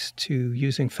facts, to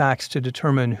using facts to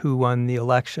determine who won the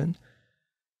election,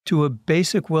 to a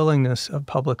basic willingness of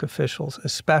public officials,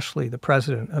 especially the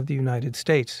President of the United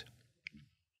States,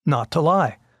 not to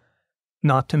lie,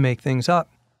 not to make things up.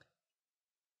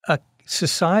 A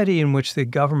society in which the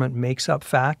government makes up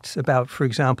facts about, for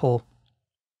example,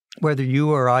 whether you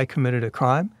or I committed a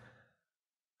crime,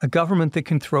 a government that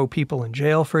can throw people in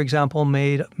jail, for example,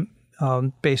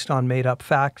 based on made-up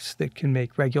facts, that can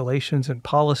make regulations and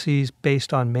policies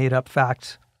based on made-up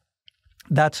facts,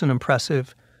 that's an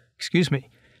oppressive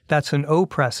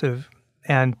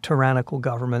and tyrannical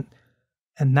government.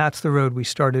 And that's the road we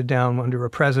started down under a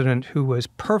president who was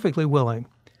perfectly willing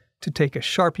to take a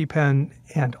Sharpie pen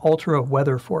and alter a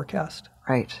weather forecast.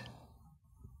 Right.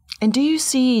 And do you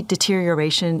see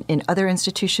deterioration in other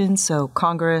institutions, so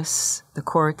Congress, the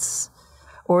courts,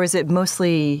 or is it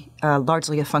mostly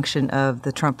largely a function of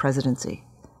the Trump presidency?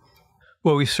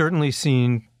 Well, we've certainly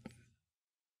seen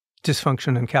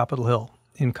dysfunction in Capitol Hill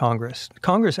in Congress.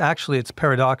 Congress, actually, it's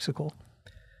paradoxical.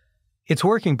 It's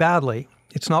working badly.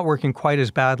 It's not working quite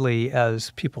as badly as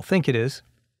people think it is.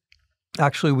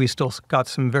 Actually, we still got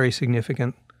some very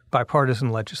significant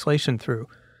bipartisan legislation through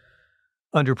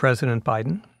under President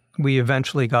Biden. We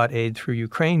eventually got aid through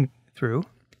Ukraine through.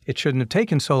 It shouldn't have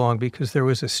taken so long because there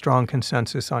was a strong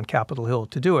consensus on Capitol Hill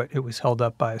to do it. It was held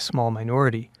up by a small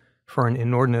minority for an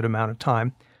inordinate amount of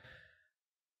time.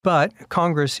 But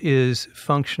Congress is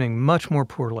functioning much more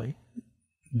poorly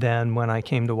than when I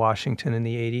came to Washington in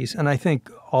the 80s, and I think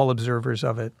all observers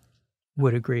of it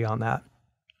would agree on that.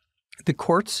 The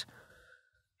courts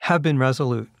have been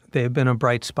resolute. They have been a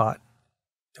bright spot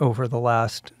over the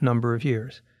last number of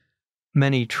years.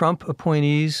 Many Trump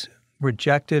appointees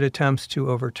rejected attempts to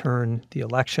overturn the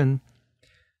election.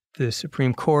 The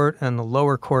Supreme Court and the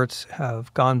lower courts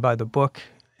have gone by the book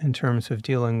in terms of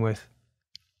dealing with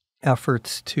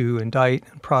efforts to indict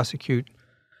and prosecute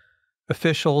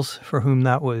officials for whom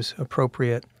that was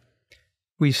appropriate.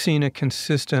 We've seen a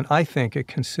consistently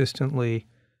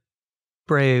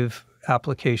brave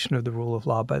application of the rule of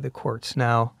law by the courts.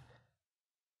 Now,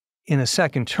 in a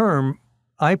second term,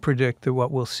 I predict that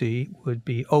what we'll see would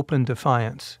be open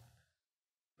defiance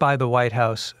by the White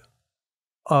House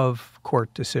of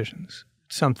court decisions,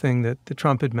 something that the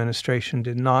Trump administration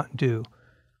did not do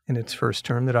in its first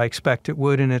term, that I expect it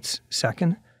would in its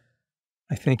second.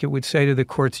 I think it would say to the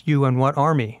courts, you and what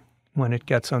army, when it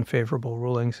gets unfavorable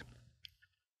rulings.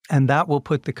 And that will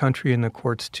put the country and the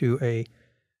courts to a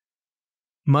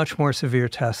much more severe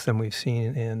test than we've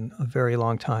seen in a very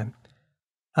long time.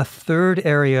 A third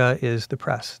area is the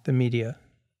press, the media,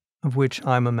 of which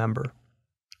I'm a member.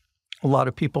 A lot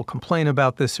of people complain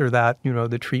about this or that,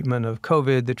 the treatment of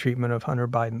COVID, the treatment of Hunter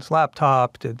Biden's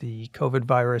laptop. Did the COVID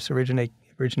virus originate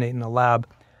in a lab?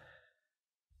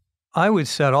 I would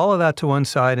set all of that to one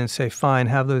side and say, fine,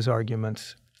 have those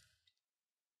arguments.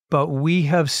 But we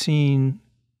have seen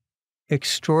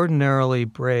extraordinarily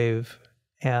brave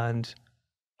and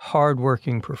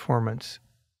hardworking performance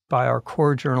by our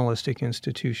core journalistic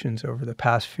institutions over the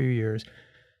past few years.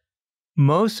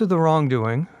 Most of the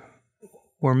wrongdoing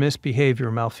or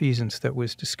misbehavior, malfeasance that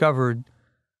was discovered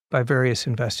by various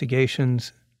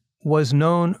investigations was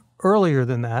known earlier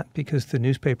than that because the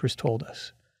newspapers told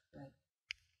us.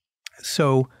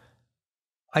 So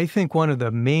I think one of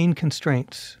the main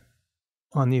constraints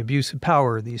on the abuse of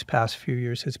power these past few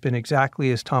years has been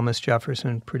exactly as Thomas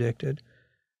Jefferson predicted,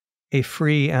 a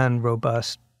free and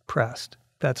robust press.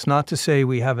 That's not to say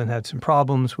we haven't had some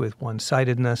problems with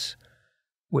one-sidedness,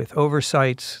 with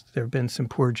oversights. There have been some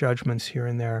poor judgments here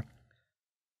and there.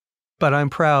 But I'm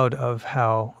proud of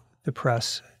how the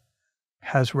press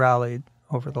has rallied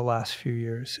over the last few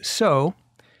years. So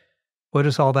what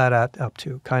is all that add up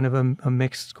to? Kind of a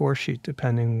mixed score sheet,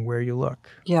 depending where you look.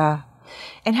 Yeah.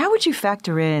 And how would you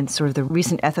factor in sort of the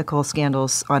recent ethical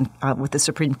scandals with the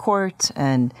Supreme Court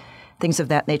and things of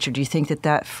that nature? Do you think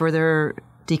that further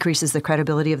decreases the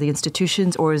credibility of the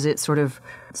institutions, or is it sort of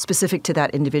specific to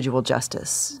that individual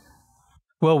justice?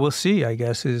 Well, we'll see, I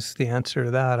guess, is the answer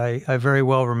to that. I very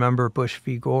well remember Bush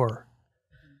v. Gore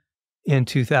in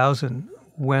 2000,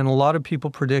 when a lot of people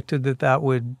predicted that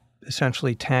would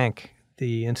essentially tank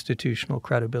the institutional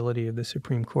credibility of the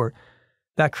Supreme Court.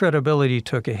 That credibility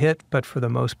took a hit, but for the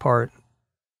most part,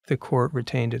 the court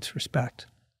retained its respect.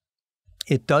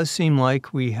 It does seem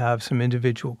like we have some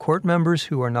individual court members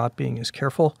who are not being as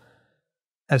careful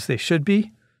as they should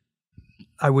be.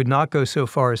 I would not go so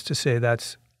far as to say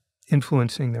that's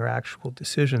influencing their actual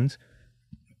decisions,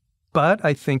 but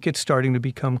I think it's starting to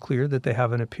become clear that they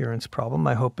have an appearance problem.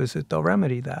 My hope is that they'll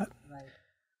remedy that. Right.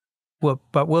 Well,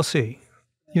 but we'll see.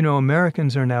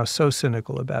 Americans are now so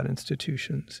cynical about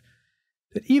institutions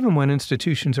that even when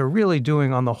institutions are really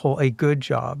doing on the whole a good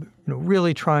job,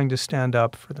 really trying to stand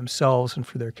up for themselves and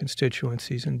for their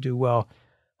constituencies and do well,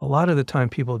 a lot of the time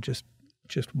people just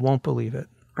won't believe it.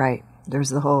 Right. There's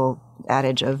the whole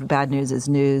adage of bad news is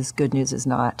news, good news is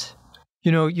not.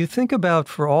 You think about,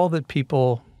 for all that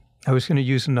people, I was going to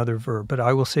use another verb, but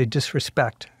I will say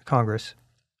disrespect Congress.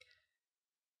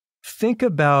 Think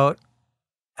about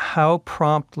how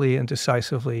promptly and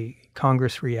decisively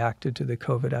Congress reacted to the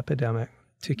COVID epidemic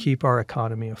to keep our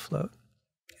economy afloat.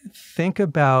 Think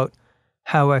about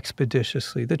how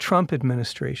expeditiously the Trump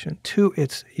administration, to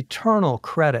its eternal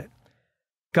credit,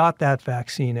 got that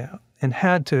vaccine out and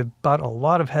had to butt a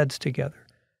lot of heads together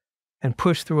and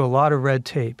push through a lot of red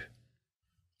tape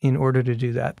in order to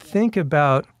do that. Think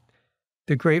about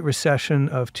the Great Recession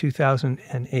of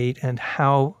 2008 and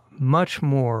how much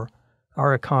more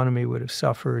our economy would have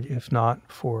suffered if not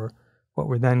for what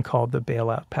were then called the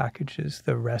bailout packages,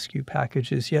 the rescue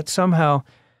packages. Yet somehow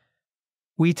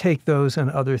we take those and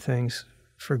other things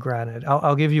for granted.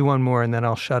 I'll give you one more and then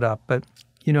I'll shut up. But,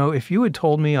 if you had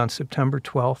told me on September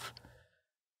 12th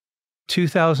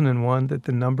 2001 that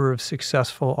the number of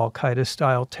successful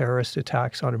al-Qaeda-style terrorist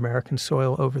attacks on American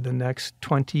soil over the next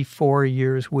 24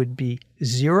 years would be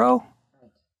 0?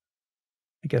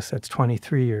 I guess that's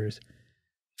 23 years.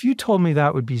 If you told me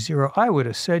that would be 0, I would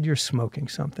have said you're smoking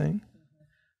something.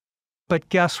 But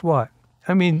guess what?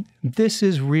 I mean, this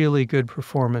is really good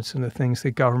performance in the things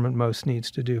that government most needs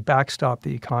to do, backstop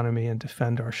the economy and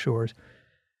defend our shores.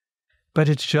 But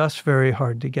it's just very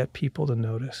hard to get people to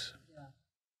notice.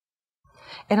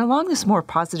 And along this more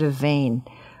positive vein,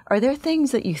 are there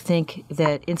things that you think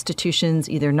that institutions,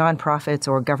 either nonprofits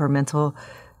or governmental,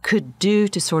 could do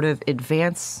to sort of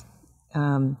advance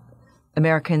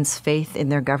Americans' faith in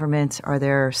their government? Are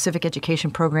there civic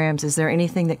education programs? Is there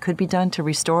anything that could be done to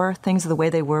restore things the way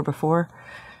they were before?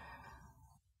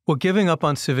 Well, giving up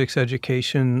on civics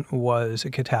education was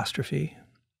a catastrophe.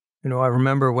 You know, I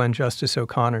remember when Justice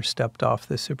O'Connor stepped off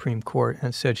the Supreme Court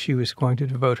and said she was going to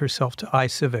devote herself to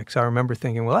iCivics. I remember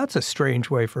thinking, well, that's a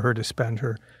strange way for her to spend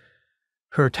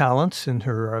her talents and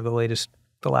the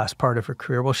last part of her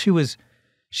career. Well, she was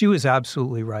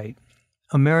absolutely right.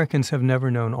 Americans have never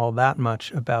known all that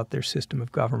much about their system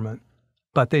of government,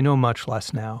 but they know much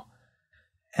less now.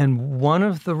 And one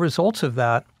of the results of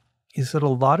that is that a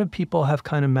lot of people have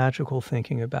kind of magical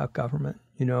thinking about government.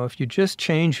 You know, if you just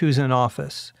change who's in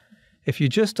office, if you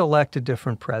just elect a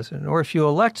different president, or if you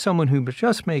elect someone who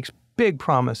just makes big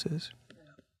promises,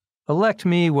 elect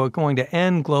me, we're going to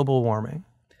end global warming.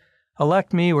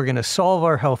 Elect me, we're going to solve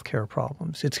our healthcare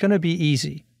problems. It's going to be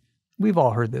easy. We've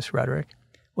all heard this rhetoric.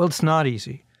 Well, it's not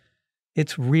easy.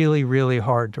 It's really, really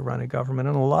hard to run a government,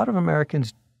 and a lot of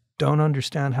Americans don't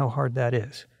understand how hard that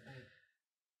is.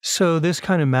 So this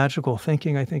kind of magical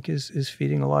thinking, I think, is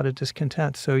feeding a lot of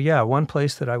discontent. So yeah, one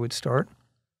place that I would start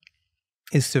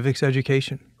is civics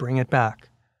education. Bring it back.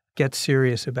 Get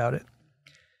serious about it.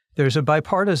 There's a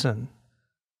bipartisan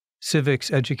civics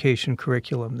education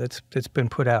curriculum that's been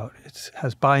put out. It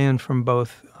has buy-in from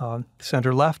both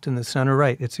center left and the center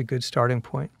right. It's a good starting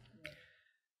point.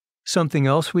 Something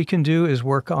else we can do is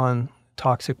work on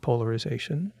toxic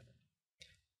polarization.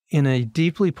 In a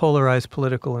deeply polarized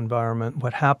political environment,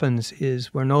 what happens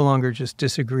is we're no longer just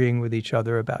disagreeing with each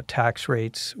other about tax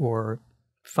rates or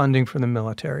funding for the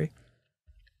military.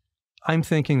 I'm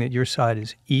thinking that your side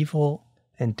is evil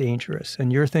and dangerous,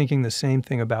 and you're thinking the same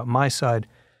thing about my side.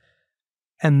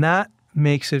 And that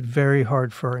makes it very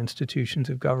hard for our institutions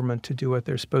of government to do what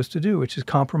they're supposed to do, which is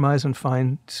compromise and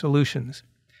find solutions.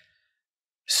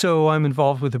 So I'm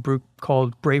involved with a group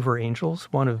called Braver Angels,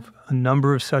 one of a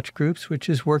number of such groups, which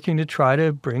is working to try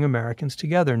to bring Americans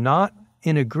together, not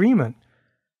in agreement,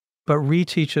 but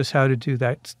reteach us how to do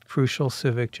that crucial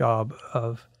civic job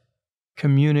of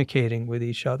communicating with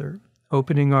each other,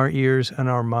 opening our ears and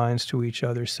our minds to each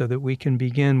other so that we can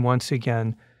begin once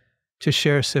again to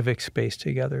share civic space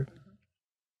together.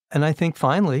 And I think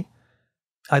finally,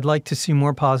 I'd like to see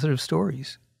more positive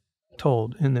stories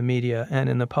told in the media and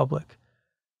in the public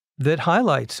that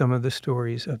highlight some of the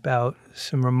stories about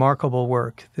some remarkable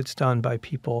work that's done by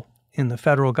people in the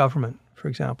federal government, for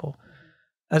example,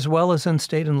 as well as in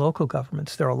state and local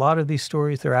governments. There are a lot of these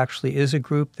stories. There actually is a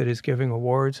group that is giving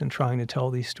awards and trying to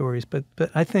tell these stories. But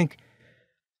I think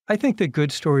that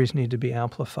good stories need to be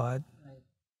amplified.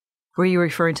 Were you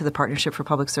referring to the Partnership for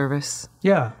Public Service?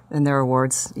 Yeah. And their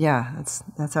awards? Yeah,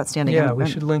 that's outstanding. Yeah, we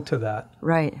should link to that.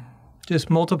 Right. Just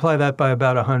multiply that by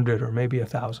about 100 or maybe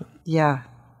 1,000. Yeah.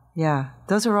 Yeah,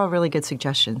 those are all really good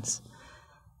suggestions.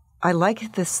 I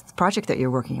like this project that you're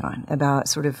working on about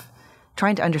sort of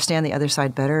trying to understand the other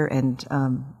side better and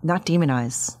not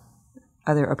demonize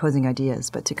other opposing ideas,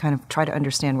 but to kind of try to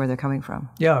understand where they're coming from.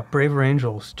 Yeah, Braver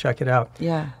Angels, check it out.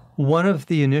 Yeah. One of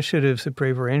the initiatives that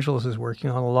Braver Angels is working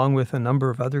on, along with a number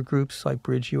of other groups like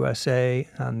Bridge USA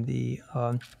and the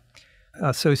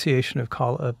Association of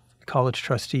College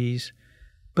Trustees,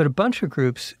 but a bunch of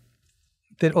groups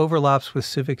that overlaps with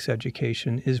civics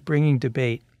education, is bringing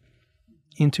debate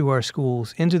into our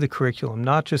schools, into the curriculum,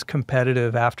 not just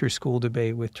competitive after-school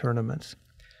debate with tournaments,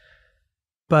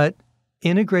 but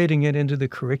integrating it into the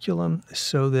curriculum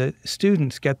so that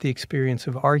students get the experience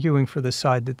of arguing for the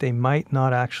side that they might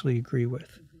not actually agree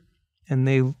with. And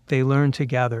they learn to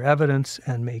gather evidence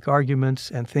and make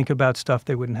arguments and think about stuff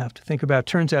they wouldn't have to think about.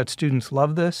 Turns out students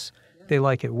love this. They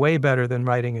like it way better than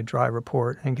writing a dry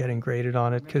report and getting graded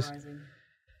on it because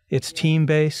it's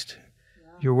team-based.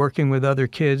 You're working with other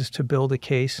kids to build a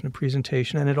case and a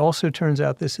presentation. And it also turns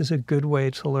out this is a good way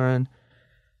to learn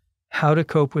how to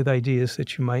cope with ideas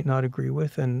that you might not agree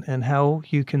with and how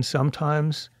you can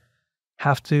sometimes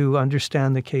have to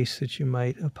understand the case that you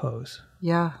might oppose.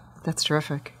 Yeah, that's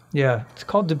terrific. Yeah, it's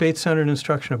called Debate-Centered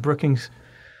Instruction, a Brookings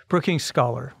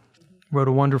Scholar wrote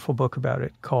a wonderful book about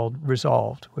it called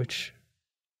Resolved, which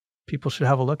people should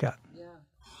have a look at.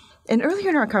 And earlier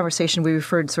in our conversation, we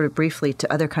referred sort of briefly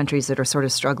to other countries that are sort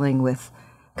of struggling with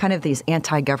kind of these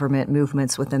anti-government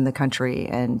movements within the country.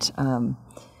 And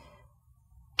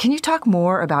can you talk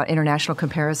more about international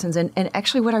comparisons? And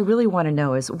actually what I really want to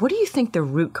know is, what do you think the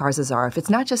root causes are? If it's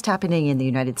not just happening in the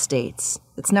United States,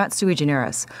 it's not sui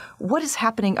generis, what is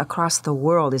happening across the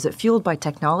world? Is it fueled by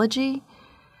technology?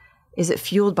 Is it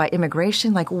fueled by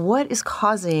immigration? Like, what is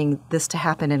causing this to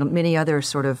happen in many other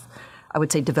sort of, I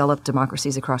would say, developed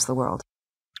democracies across the world?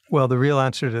 Well, the real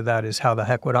answer to that is, how the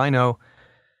heck would I know?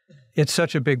 It's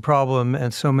such a big problem,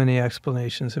 and so many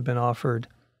explanations have been offered.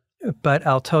 But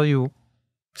I'll tell you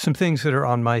some things that are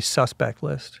on my suspect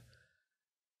list.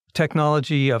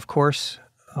 Technology, of course.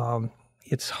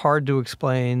 It's hard to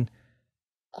explain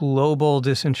global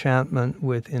disenchantment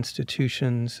with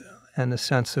institutions and a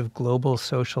sense of global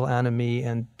social anomie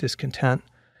and discontent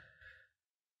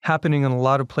happening in a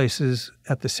lot of places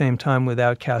at the same time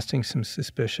without casting some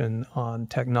suspicion on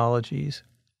technologies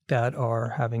that are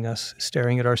having us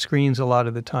staring at our screens a lot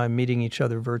of the time, meeting each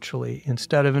other virtually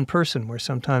instead of in person, where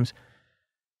sometimes,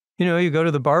 you go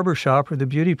to the barber shop or the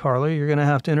beauty parlor, you're going to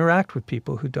have to interact with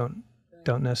people who don't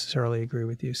necessarily agree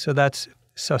with you. So that's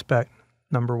suspect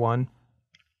number one.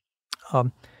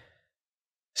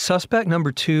 Suspect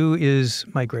number two is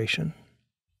migration.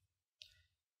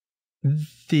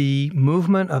 The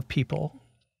movement of people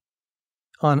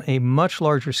on a much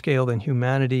larger scale than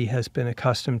humanity has been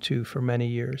accustomed to for many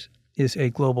years is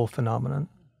a global phenomenon.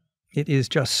 It is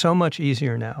just so much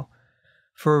easier now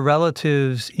for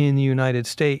relatives in the United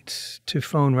States to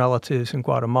phone relatives in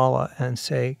Guatemala and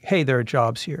say, hey, there are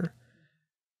jobs here.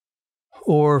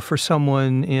 Or for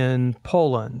someone in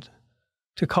Poland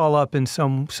to call up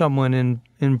someone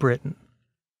in Britain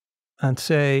and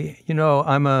say,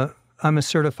 I'm a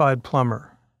certified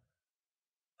plumber,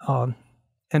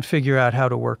 and figure out how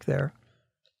to work there.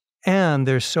 And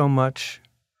there's so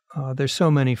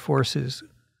many forces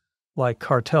like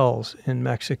cartels in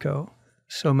Mexico,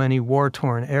 so many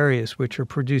war-torn areas which are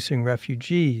producing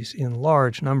refugees in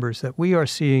large numbers, that we are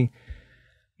seeing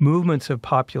movements of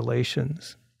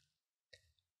populations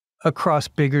across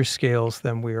bigger scales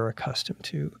than we are accustomed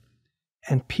to.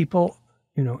 And people,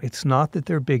 it's not that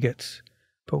they're bigots,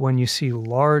 but when you see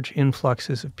large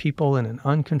influxes of people in an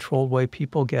uncontrolled way,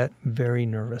 people get very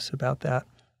nervous about that.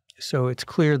 So it's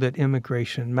clear that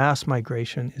immigration, mass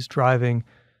migration, is driving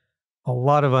a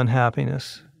lot of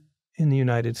unhappiness in the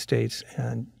United States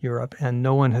and Europe, and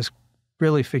no one has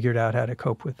really figured out how to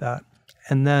cope with that.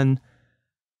 And then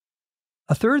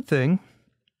a third thing,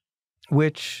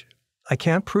 which I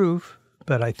can't prove,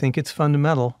 but I think it's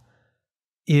fundamental,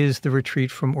 is the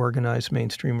retreat from organized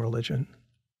mainstream religion.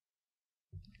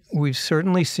 We've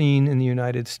certainly seen in the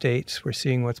United States, we're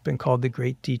seeing what's been called the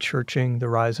Great De-Churching, the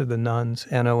rise of the nones,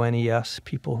 N-O-N-E-S,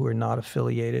 people who are not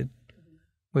affiliated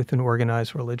with an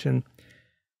organized religion.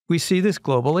 We see this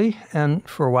globally, and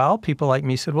for a while, people like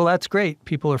me said, well, that's great.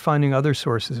 People are finding other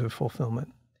sources of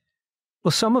fulfillment.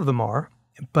 Well, some of them are,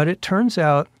 but it turns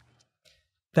out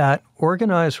that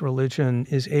organized religion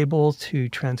is able to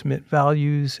transmit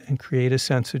values and create a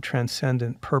sense of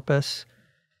transcendent purpose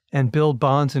and build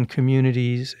bonds and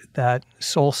communities that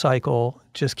Soul Cycle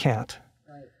just can't.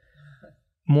 Right.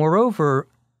 Moreover,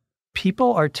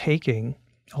 people are taking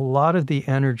a lot of the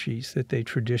energies that they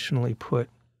traditionally put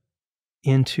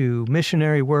into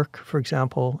missionary work, for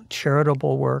example,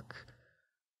 charitable work,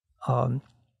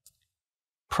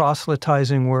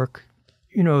 proselytizing work,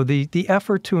 the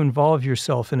effort to involve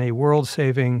yourself in a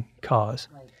world-saving cause.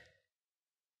 Right.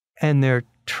 And they're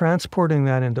transporting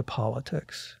that into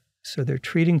politics. So they're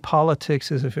treating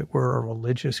politics as if it were a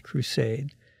religious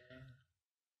crusade.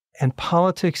 And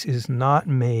politics is not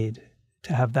made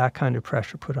to have that kind of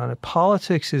pressure put on it.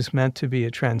 Politics is meant to be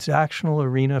a transactional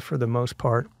arena for the most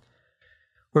part,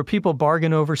 where people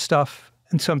bargain over stuff,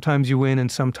 and sometimes you win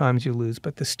and sometimes you lose.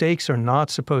 But the stakes are not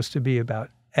supposed to be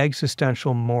about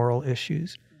existential moral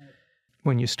issues.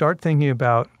 When you start thinking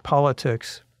about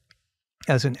politics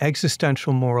as an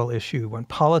existential moral issue, when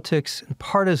politics and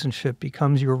partisanship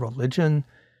becomes your religion,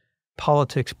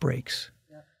 politics breaks.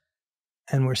 Yep.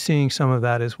 And we're seeing some of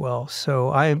that as well.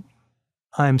 So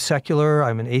I'm secular.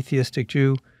 I'm an atheistic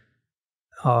Jew.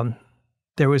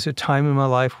 There was a time in my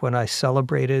life when I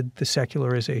celebrated the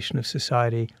secularization of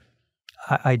society.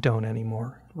 I don't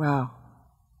anymore. Wow.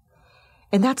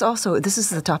 And that's also, this is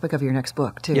the topic of your next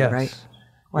book too, yes. Right?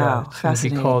 Wow, it's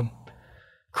fascinating. Going to be called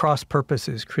Cross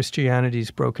Purposes,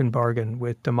 Christianity's Broken Bargain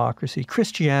with Democracy.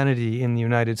 Christianity in the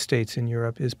United States and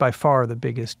Europe is by far the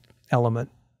biggest element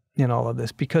in all of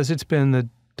this because it's been the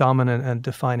dominant and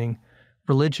defining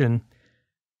religion,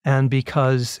 and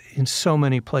because in so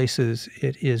many places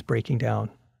it is breaking down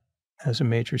as a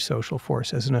major social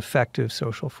force, as an effective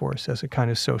social force, as a kind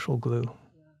of social glue.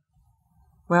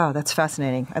 Wow, that's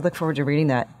fascinating. I look forward to reading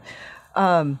that.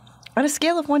 On a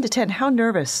scale of 1 to 10, how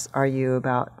nervous are you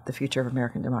about the future of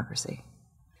American democracy?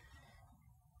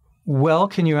 Well,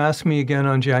 can you ask me again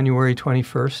on January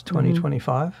 21st,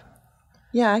 2025?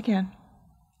 Yeah, I can.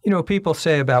 You know, people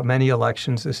say about many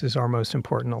elections, this is our most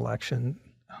important election.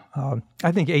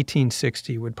 I think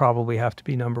 1860 would probably have to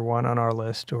be number one on our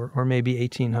list, or maybe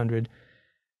 1800.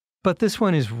 But this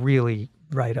one is really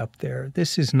right up there.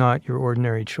 This is not your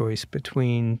ordinary choice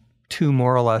between two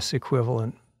more or less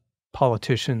equivalent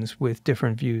politicians with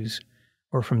different views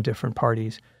or from different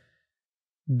parties.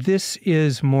 This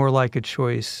is more like a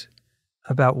choice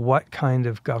about what kind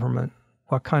of government,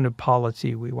 what kind of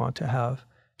polity we want to have.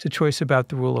 It's a choice about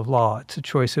the rule of law. It's a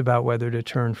choice about whether to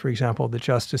turn, for example, the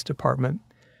Justice Department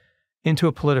into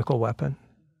a political weapon.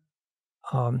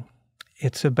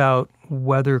 It's about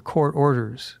whether court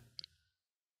orders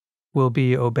will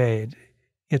be obeyed.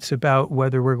 It's about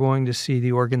whether we're going to see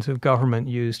the organs of government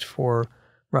used for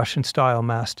Russian-style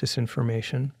mass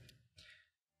disinformation.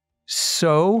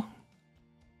 So,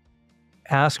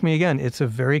 ask me again, it's a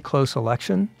very close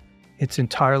election. It's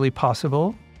entirely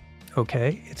possible,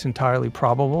 it's entirely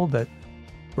probable that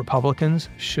Republicans,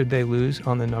 should they lose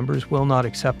on the numbers, will not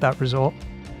accept that result.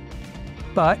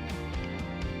 But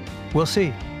we'll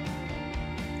see.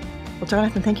 Well,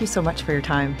 Jonathan, thank you so much for your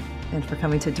time and for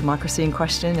coming to Democracy in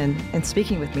Question and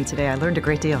speaking with me today. I learned a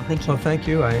great deal. Thank you. Well, thank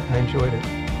you. I enjoyed it.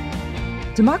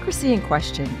 Democracy in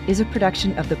Question is a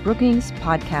production of the Brookings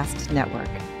Podcast Network.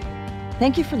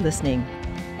 Thank you for listening,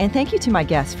 and thank you to my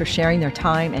guests for sharing their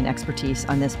time and expertise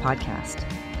on this podcast.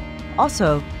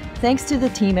 Also, thanks to the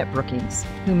team at Brookings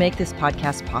who make this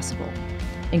podcast possible,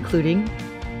 including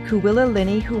Kuwila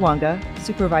Lini Huwanga,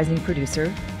 supervising producer,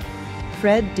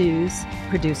 Fred Dews,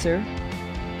 producer,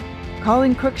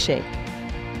 Colin Cruikshank,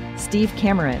 Steve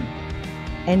Cameron,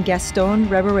 and Gaston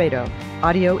Reboredo,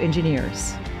 audio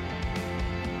engineers.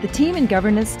 The team in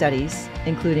governance studies,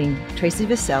 including Tracy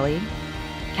Viselli,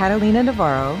 Catalina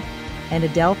Navarro, and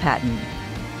Adele Patton,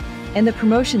 and the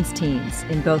promotions teams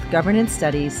in both governance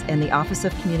studies and the Office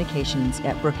of Communications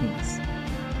at Brookings.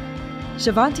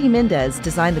 Shivanti Mendez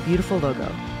designed the beautiful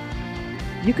logo.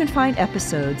 You can find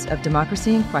episodes of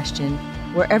Democracy in Question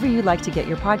wherever you like to get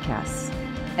your podcasts,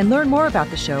 and learn more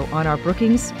about the show on our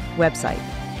Brookings website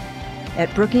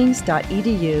at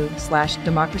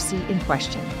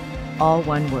brookings.edu/democracyinquestion, all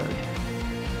one word.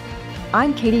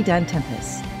 I'm Katie Dunn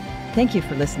Tenpas. Thank you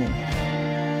for listening.